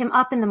gets him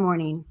up in the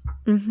morning.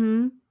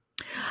 Mm-hmm.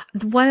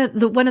 One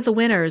of the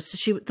winners,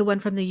 the one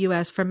from the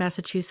U.S. from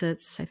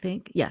Massachusetts, I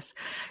think. Yes.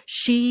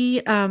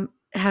 She,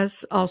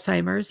 has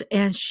Alzheimer's,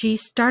 and she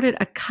started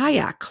a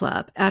kayak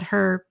club at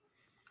her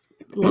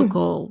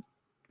local,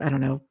 I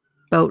don't know,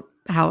 boat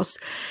house.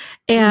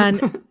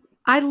 And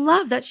I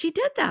love that she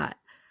did that.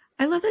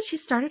 I love that she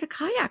started a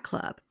kayak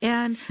club,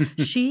 and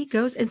she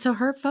goes. And so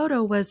her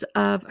photo was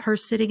of her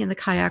sitting in the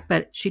kayak,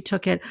 but she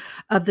took it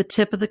of the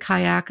tip of the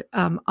kayak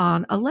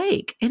on a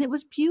lake, and it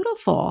was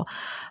beautiful.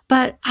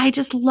 But I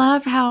just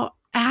love how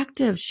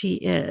active she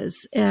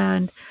is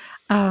and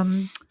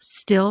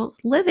still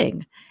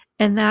living.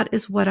 And that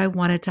is what I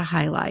wanted to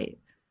highlight.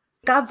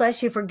 God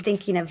bless you for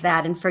thinking of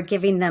that and for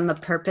giving them a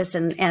purpose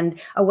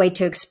and a way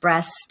to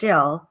express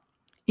still.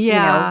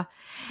 Yeah.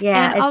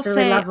 Yeah, and it's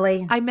really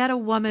lovely. I met a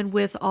woman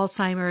with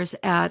Alzheimer's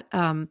at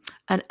an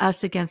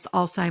Us Against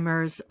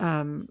Alzheimer's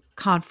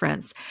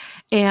conference.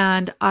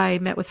 And I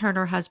met with her and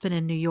her husband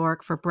in New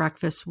York for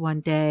breakfast one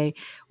day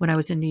when I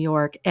was in New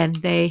York, and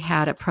they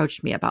had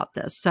approached me about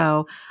this.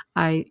 So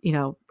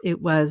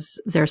it was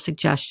their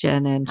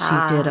suggestion, and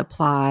she did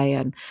apply.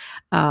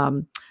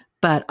 And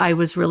but I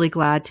was really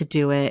glad to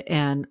do it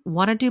and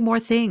want to do more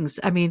things.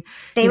 I mean,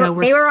 they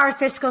were our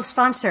fiscal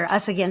sponsor,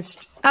 Us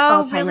Against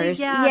Alzheimer's.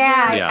 Really?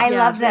 I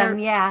love them.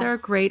 They're a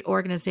great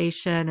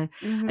organization.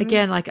 And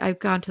again, like I've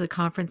gone to the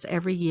conference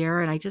every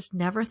year, and I just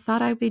never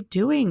thought I'd be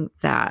doing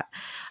that.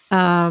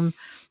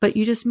 But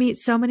you just meet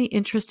so many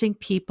interesting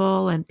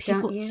people, and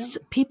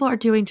people are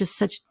doing just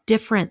such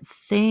different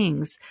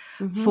things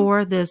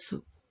for this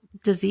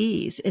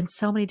disease in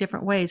so many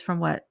different ways, from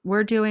what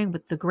we're doing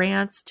with the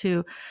grants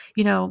to,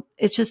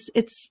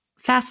 it's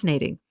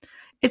fascinating.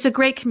 It's a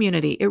great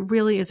community. It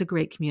really is a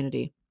great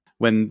community.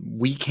 When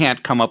we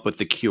can't come up with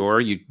the cure,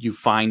 you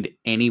find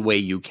any way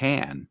you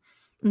can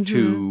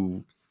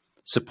to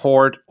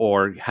support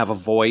or have a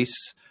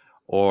voice,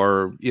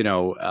 or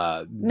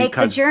make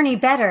the journey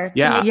better.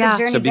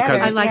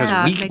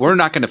 Because we're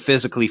not going to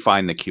physically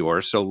find the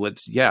cure, so I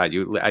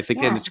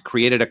think that it's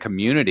created a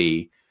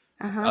community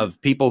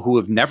of people who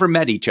have never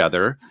met each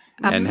other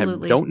and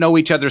don't know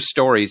each other's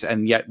stories,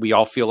 and yet we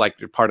all feel like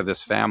they're part of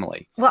this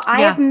family. Well,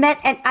 I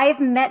have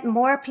met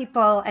more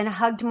people and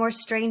hugged more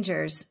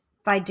strangers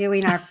by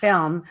doing our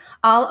film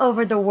all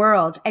over the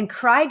world, and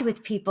cried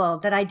with people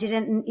that I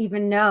didn't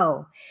even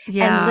know.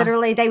 And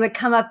literally they would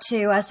come up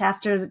to us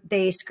after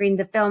they screened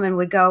the film and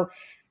would go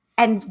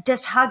and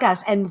just hug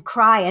us and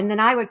cry. And then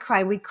I would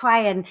cry, we'd cry,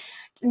 and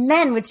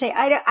men would say,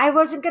 I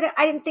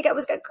didn't think I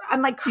was going to cry.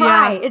 I'm like,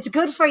 cry. It's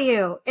good for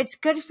you. It's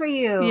good for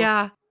you.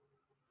 Yeah.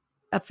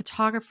 A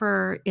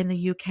photographer in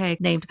the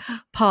UK named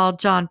Paul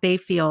John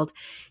Bayfield,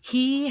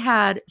 he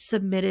had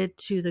submitted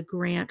to the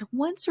grant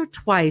once or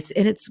twice,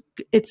 and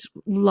it's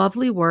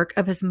lovely work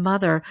of his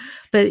mother,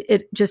 but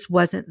it just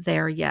wasn't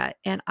there yet.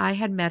 And I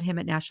had met him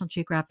at National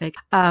Geographic.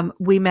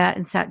 We met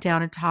and sat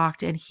down and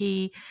talked, and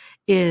he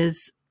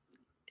is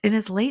in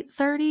his late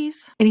 30s,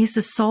 and he's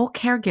the sole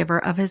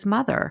caregiver of his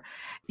mother.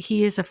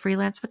 He is a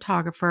freelance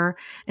photographer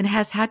and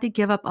has had to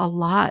give up a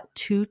lot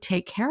to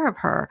take care of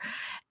her.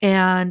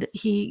 And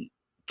he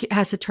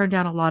has to turn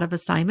down a lot of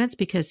assignments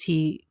because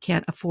he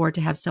can't afford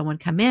to have someone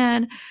come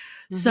in.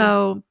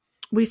 So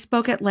we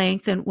spoke at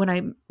length. And when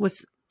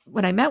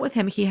I met with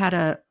him, he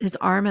had his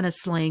arm in a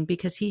sling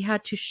because he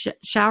had to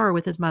shower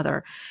with his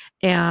mother,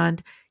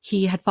 and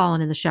he had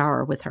fallen in the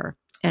shower with her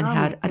and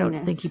I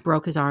don't think he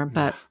broke his arm,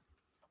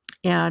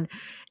 and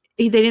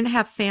they didn't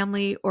have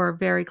family or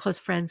very close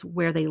friends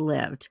where they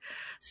lived.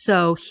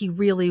 So he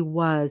really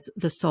was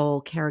the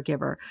sole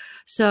caregiver.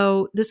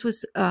 So this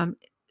was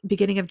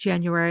beginning of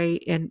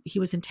January, and he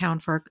was in town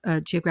for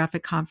a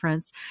geographic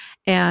conference.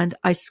 And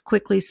I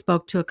quickly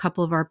spoke to a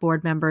couple of our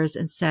board members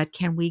and said,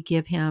 can we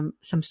give him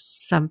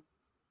some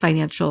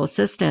financial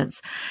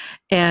assistance?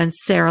 And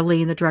Sarah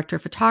Lee, the director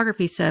of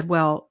photography, said,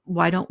 well,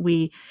 why don't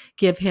we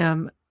give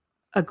him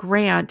a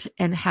grant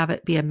and have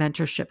it be a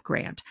mentorship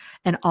grant,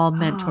 and I'll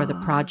mentor the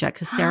project,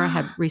 because Sarah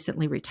had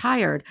recently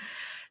retired.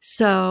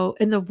 So,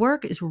 and the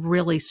work is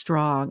really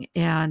strong.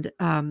 And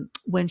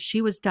when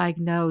she was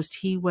diagnosed,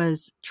 he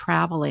was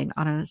traveling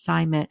on an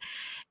assignment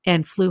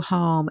and flew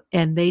home,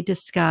 and they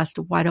discussed,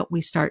 why don't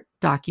we start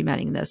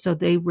documenting this? So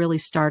they really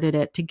started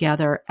it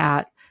together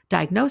at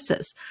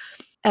diagnosis.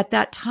 At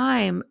that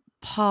time,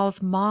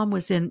 Paul's mom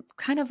was in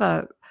kind of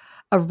a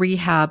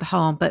rehab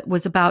home, but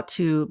was about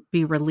to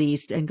be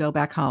released and go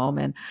back home.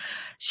 And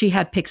she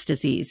had Pick's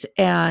disease,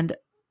 and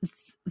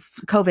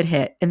COVID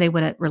hit, and they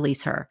wouldn't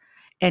release her.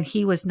 And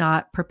he was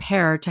not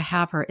prepared to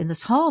have her in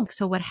this home.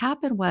 So what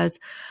happened was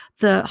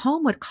the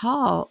home would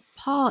call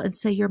Paul and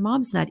say, your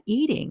mom's not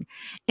eating.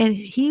 And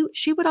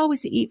she would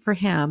always eat for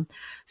him.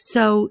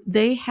 So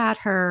they had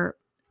her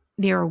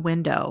near a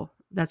window.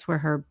 That's where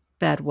her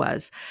bed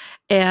was.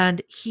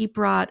 And he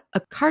brought a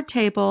card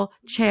table,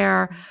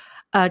 chair,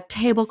 a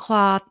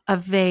tablecloth, a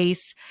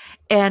vase,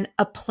 and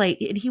a plate.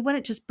 And he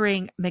wouldn't just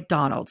bring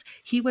McDonald's.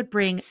 He would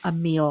bring a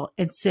meal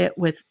and sit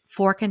with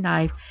fork and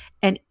knife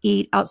and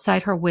eat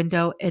outside her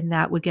window, and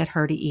that would get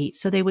her to eat.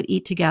 So they would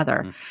eat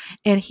together.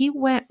 And he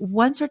went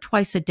once or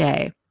twice a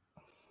day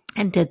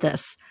and did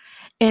this.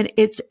 And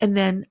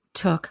then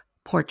took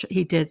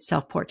he did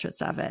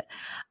self-portraits of it.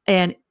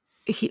 And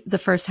the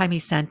first time he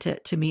sent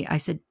it to me, I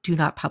said, do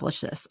not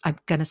publish this. I'm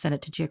going to send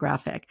it to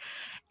Geographic.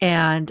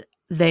 And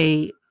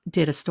they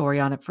did a story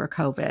on it for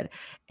COVID,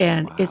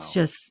 and it's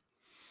just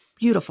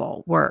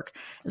beautiful work.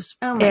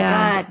 Oh my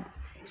God.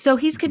 So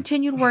he's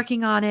continued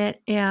working on it,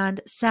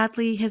 and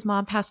sadly his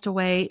mom passed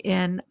away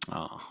in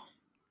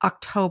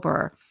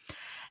October.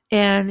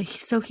 And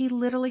so he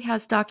literally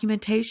has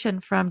documentation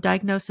from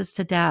diagnosis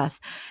to death.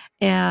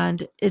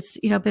 And it's,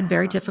 been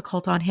very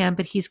difficult on him,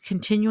 but he's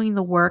continuing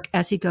the work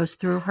as he goes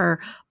through her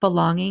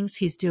belongings.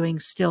 He's doing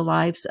still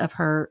lives of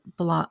her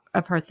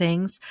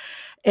things.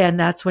 And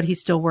that's what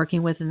he's still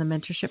working with in the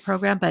mentorship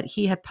program. But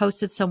he had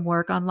posted some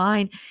work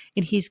online,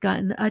 and he's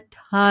gotten a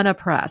ton of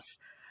press,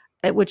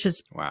 which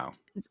is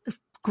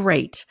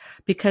great,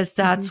 because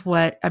that's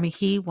what,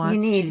 he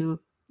wants to.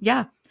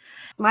 Yeah.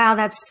 Wow.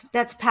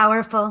 That's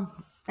powerful.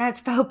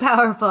 That's so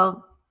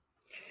powerful.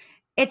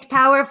 It's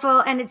powerful.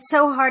 And it's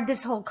so hard,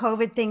 this whole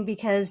COVID thing,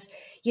 because,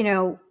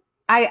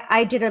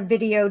 I did a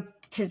video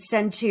to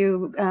send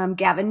to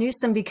Gavin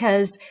Newsom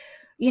because,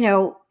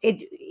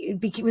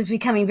 it was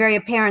becoming very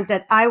apparent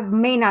that I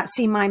may not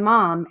see my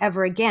mom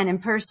ever again in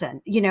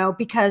person,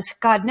 because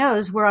God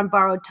knows we're on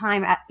borrowed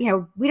time.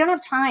 We don't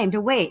have time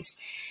to waste.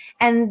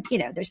 And,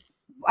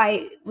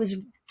 I was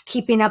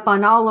keeping up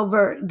on all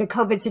over the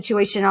COVID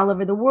situation all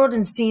over the world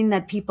and seeing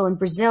that people in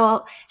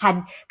Brazil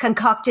had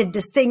concocted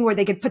this thing where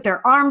they could put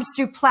their arms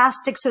through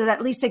plastic so that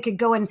at least they could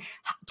go and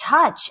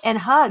touch and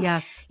hug,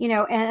 Yes.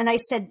 and I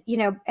said,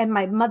 and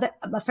my mother,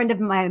 a friend of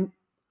mine,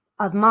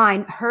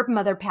 her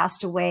mother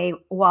passed away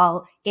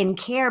while in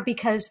care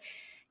because,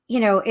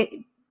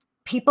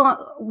 people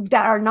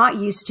that are not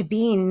used to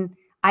being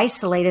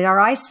isolated are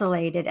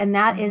isolated. And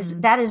that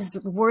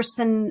is worse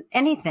than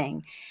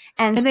anything.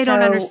 And they so,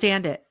 don't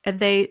understand it. And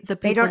the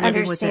people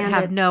living with it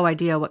have no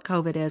idea what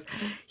COVID is.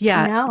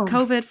 Yeah. No.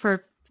 COVID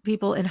for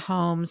people in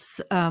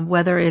homes,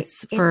 whether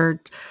it's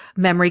for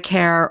memory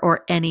care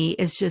or any,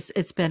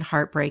 it's been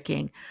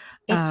heartbreaking.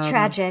 It's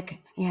tragic.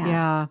 Yeah.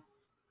 Yeah.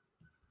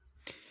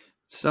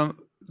 So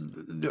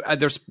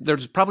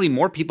there's probably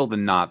more people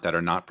than not that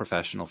are not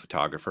professional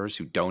photographers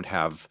who don't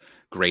have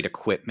great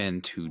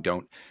equipment, who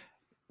don't,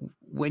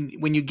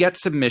 when you get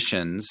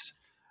submissions,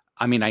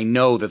 I mean, I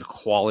know that the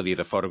quality of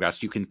the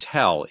photographs you can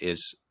tell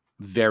is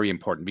very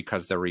important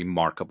because they're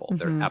remarkable. Mm-hmm.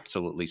 They're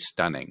absolutely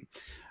stunning.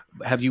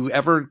 Have you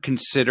ever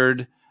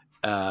considered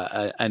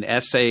an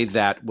essay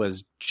that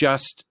was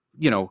just,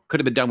 could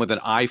have been done with an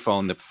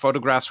iPhone? The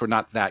photographs were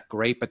not that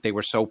great, but they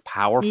were so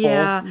powerful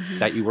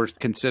that you were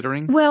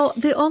considering? Well,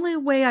 the only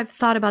way I've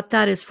thought about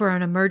that is for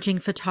an emerging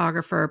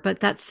photographer, but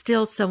that's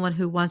still someone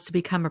who wants to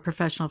become a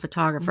professional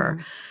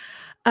photographer.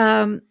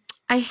 Mm-hmm.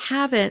 I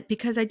haven't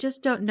because I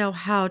just don't know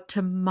how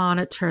to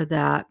monitor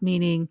that.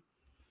 Meaning,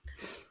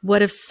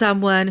 what if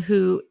someone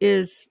who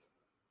is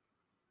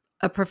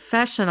a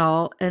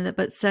professional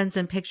but sends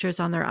in pictures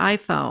on their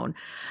iPhone?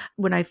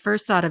 When I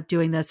first thought of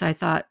doing this, I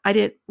thought I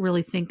didn't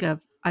really think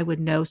I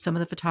would know some of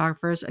the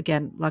photographers.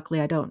 Again,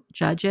 luckily I don't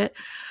judge it.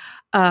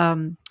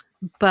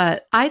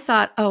 But I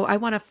thought, I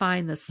want to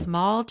find the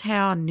small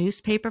town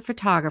newspaper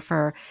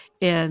photographer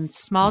in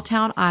small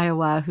town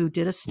Iowa who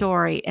did a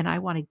story, and I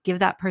want to give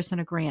that person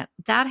a grant.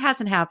 That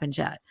hasn't happened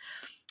yet,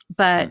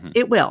 but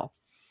it will.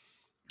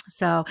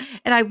 So,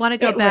 and I want to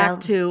go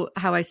back to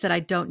how I said I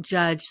don't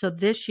judge. So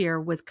this year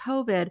with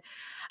COVID,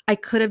 I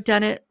could have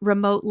done it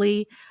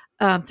remotely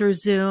through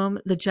Zoom,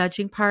 the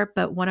judging part,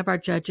 but one of our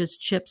judges,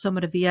 Chip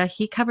Somadavia,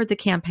 he covered the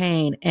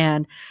campaign,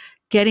 and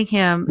getting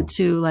him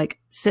to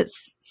sit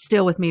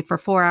still with me for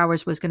 4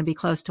 hours was going to be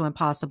close to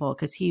impossible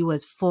because he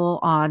was full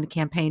on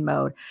campaign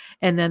mode.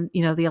 And then,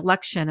 the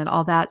election and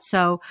all that.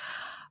 So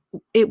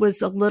it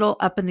was a little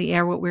up in the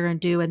air what we were going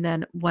to do. And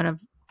then one of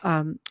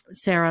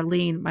Sarah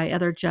Lean, my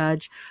other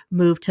judge,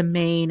 moved to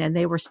Maine, and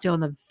they were still in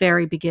the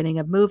very beginning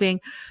of moving.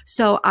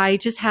 So I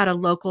just had a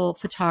local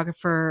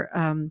photographer,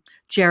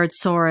 Jared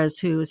Soares,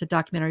 who is a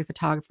documentary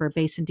photographer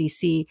based in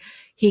DC.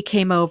 He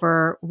came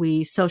over,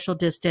 we social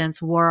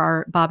distance, wore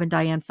our Bob and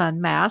Diane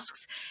Fund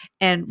masks,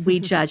 and we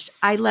judged.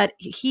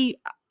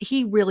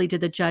 He really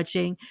did the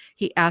judging.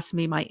 He asked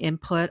me my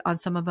input on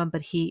some of them,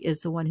 but he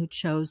is the one who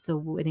chose the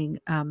winning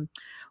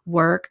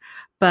work.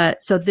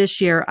 But so this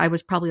year I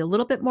was probably a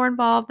little bit more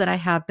involved than I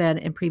have been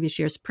in previous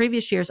years.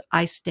 Previous years,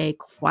 I stay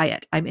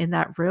quiet. I'm in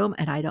that room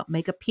and I don't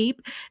make a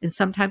peep. And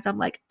sometimes I'm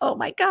like, oh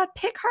my God,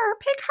 pick her.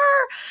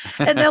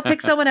 And they'll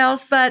pick someone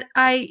else. But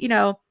I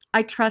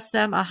trust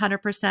them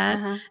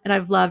 100%. And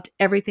I've loved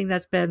everything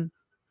that's been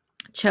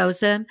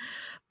chosen.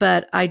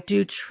 But I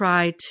do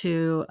try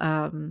to,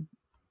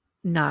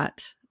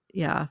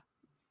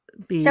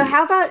 So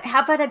how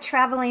about a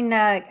traveling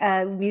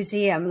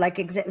museum,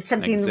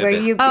 something where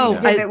you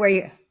exhibit where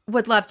you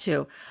would love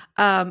to.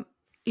 At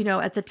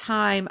the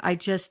time I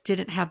just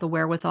didn't have the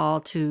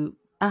wherewithal to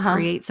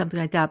create something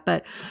like that.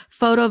 But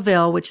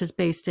Photoville, which is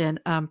based in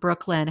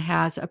Brooklyn,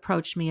 has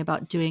approached me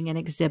about doing an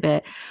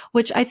exhibit,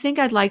 which I think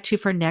I'd like to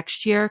for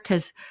next year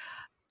because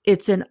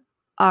it's in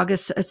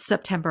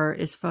September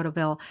is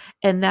Photoville,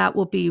 and that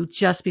will be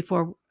just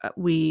before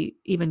we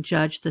even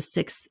judge the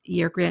 6th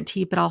year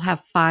grantee, but I'll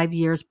have 5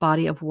 years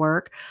body of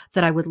work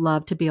that I would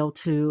love to be able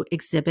to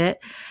exhibit.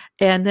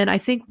 And then I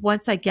think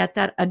once I get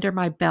that under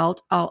my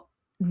belt, I'll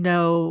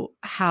know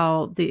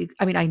how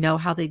I know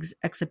how the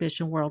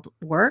exhibition world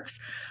works,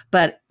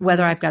 but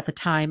whether I've got the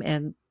time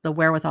and the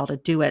wherewithal to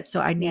do it.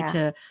 So I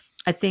need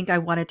I think I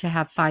wanted to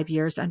have 5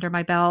 years under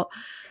my belt.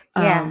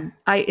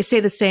 I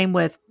say the same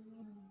with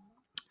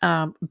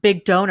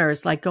big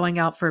donors, like going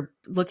out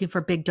looking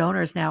for big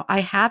donors now. I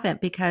haven't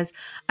because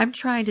I'm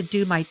trying to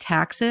do my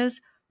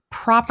taxes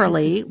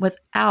properly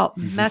without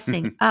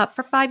messing up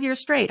for 5 years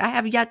straight. I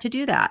have yet to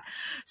do that.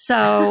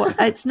 So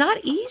it's not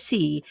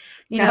easy.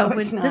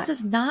 This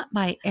is not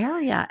my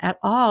area at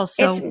all.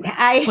 So when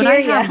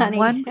I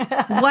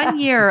have one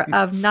year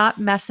of not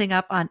messing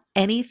up on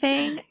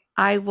anything,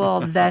 I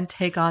will then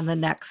take on the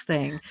next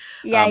thing.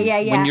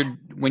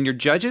 When your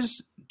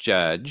judges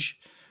judge,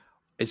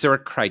 is there a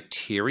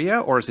criteria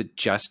or is it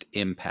just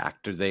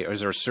impact? Is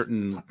there a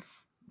certain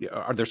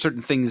are there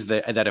certain things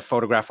that a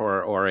photograph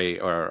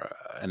or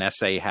an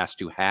essay has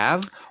to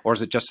have, or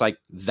is it just like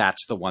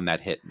that's the one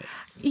that hit me?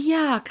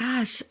 Yeah,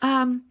 gosh.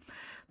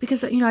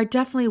 Because I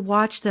definitely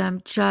watch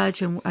them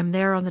judge, and I'm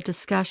there on the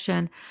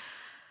discussion.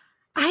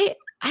 I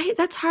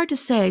that's hard to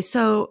say.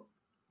 So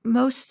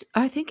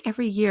I think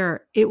every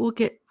year it will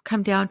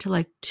come down to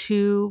like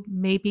 2,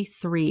 maybe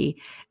 3,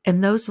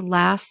 and those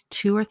last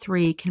 2 or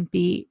 3 can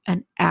be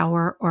an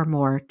hour or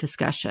more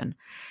discussion,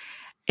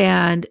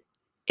 and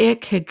it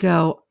could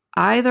go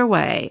either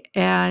way.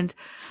 And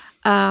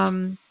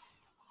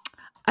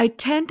I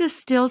tend to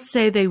still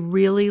say they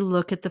really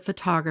look at the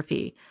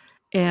photography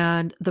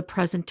and the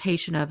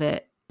presentation of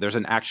it. There's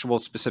an actual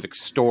specific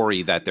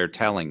story that they're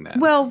telling them.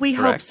 Well, we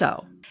hope correct?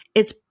 so.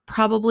 It's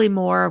probably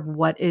more of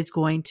what is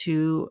going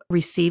to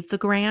receive the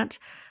grant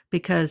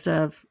because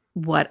of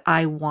what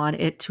I want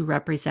it to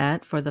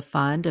represent for the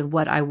fund and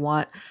what I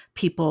want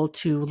people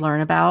to learn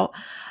about.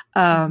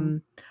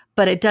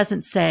 But it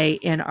doesn't say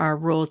in our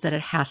rules that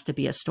it has to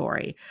be a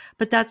story.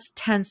 But that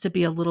tends to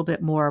be a little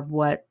bit more of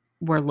what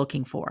we're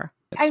looking for.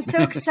 I'm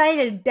so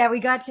excited that we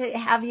got to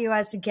have you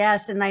as a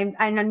guest, and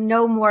I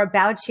know more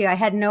about you. I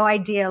had no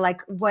idea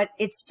like what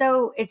it's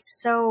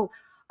so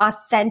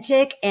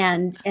authentic,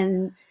 and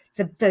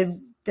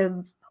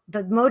the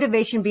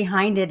motivation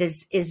behind it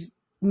is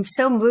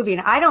so moving.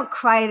 I don't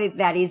cry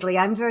that easily.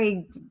 I'm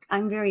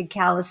very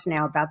callous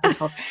now about this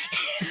whole.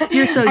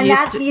 You're so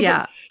used to,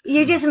 yeah.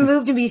 You just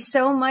moved me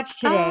so much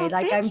today. Oh,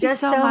 like thank I'm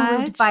just you so much.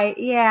 moved by,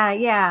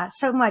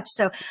 so much.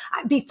 So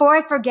before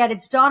I forget,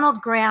 it's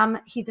Donald Graham.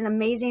 He's an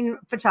amazing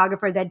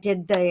photographer that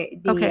did the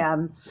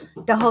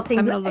whole thing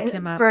I'm gonna look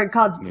him up.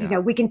 called,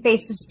 We Can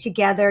Face This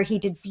Together. He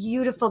did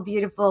beautiful,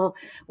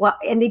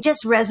 and they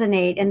just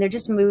resonate and they're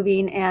just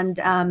moving, and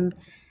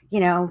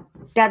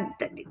that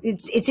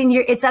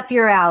it's up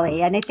your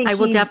alley. And I think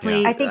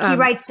he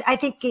writes, I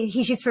think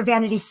he shoots for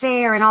Vanity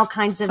Fair and all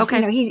kinds of,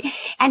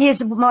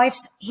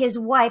 his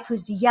wife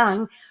who's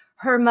young,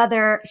 her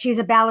mother, she's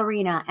a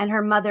ballerina, and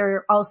her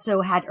mother also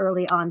had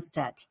early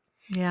onset.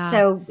 Yeah.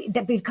 So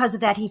because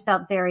of that, he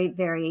felt very,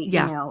 very,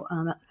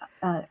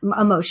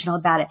 emotional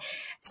about it.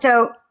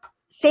 So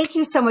thank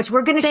you so much.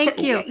 We're going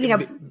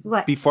to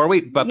what? Before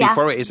we,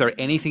 is there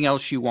anything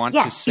else you want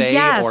to say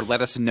or let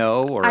us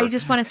know? Or I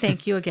just want to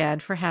thank you again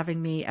for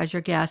having me as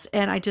your guest.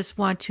 And I just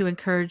want to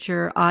encourage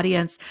your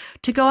audience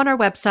to go on our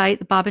website,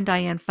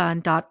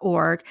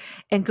 bobanddianefund.org,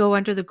 and go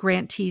under the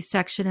grantees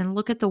section and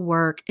look at the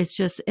work.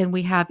 And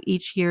we have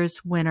each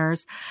year's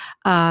winners,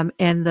 and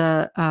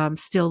the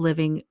still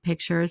living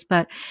pictures.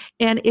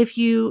 And if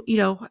you,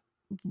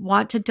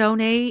 want to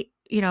donate,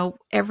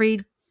 every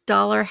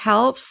dollar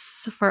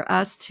helps for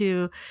us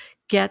to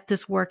get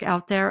this work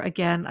out there.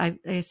 Again,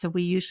 so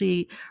we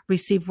usually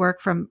receive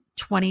work from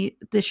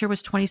this year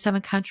was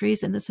 27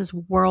 countries, and this is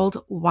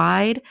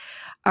worldwide.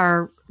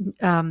 Our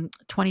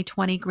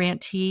 2020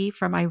 grantee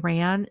from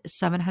Iran,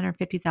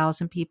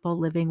 750,000 people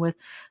living with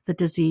the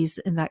disease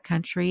in that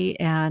country.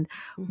 And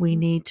we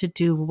need to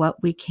do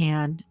what we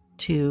can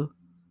to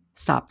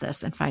stop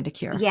this and find a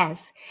cure.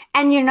 Yes.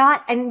 And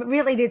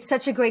really it's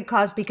such a great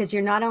cause, because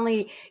you're not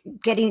only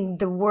getting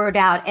the word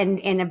out and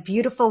in a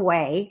beautiful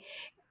way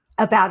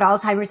about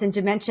Alzheimer's and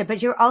dementia,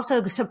 but you're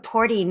also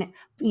supporting,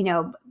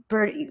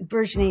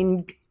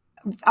 burgeoning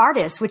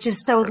artists, which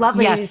is so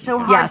lovely. Yes. It's so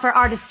hard for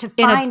artists to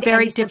find in a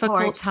very difficult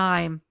support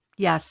time.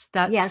 Yes.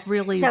 That's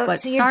really what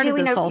started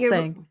this whole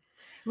thing.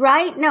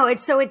 Right. No,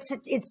 it's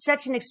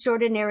such an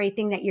extraordinary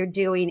thing that you're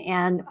doing.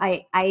 And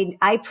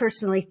I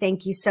personally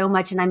thank you so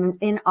much. And I'm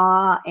in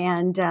awe,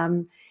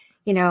 and,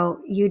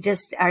 you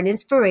just are an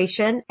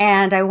inspiration.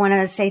 And I want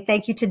to say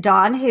thank you to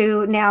Don,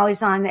 who now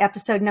is on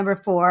episode number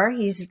 4.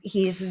 He's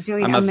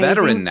doing amazing. I'm a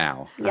veteran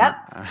now.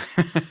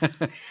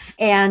 Yep.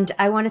 And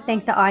I want to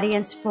thank the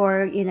audience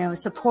for,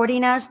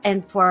 supporting us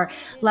and for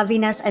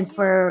loving us and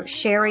for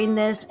sharing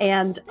this.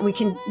 And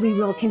we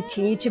will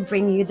continue to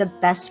bring you the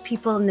best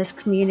people in this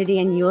community,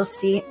 and you will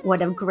see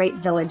what a great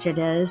village it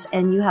is.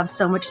 And you have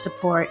so much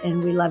support,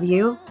 and we love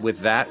you. With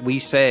that, we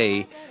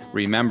say,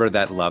 remember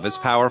that love is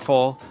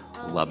powerful,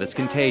 love is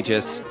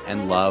contagious,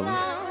 and love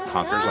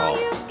conquers all.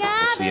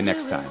 We'll see you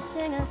next time.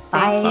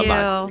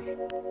 Bye. Thank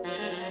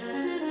you.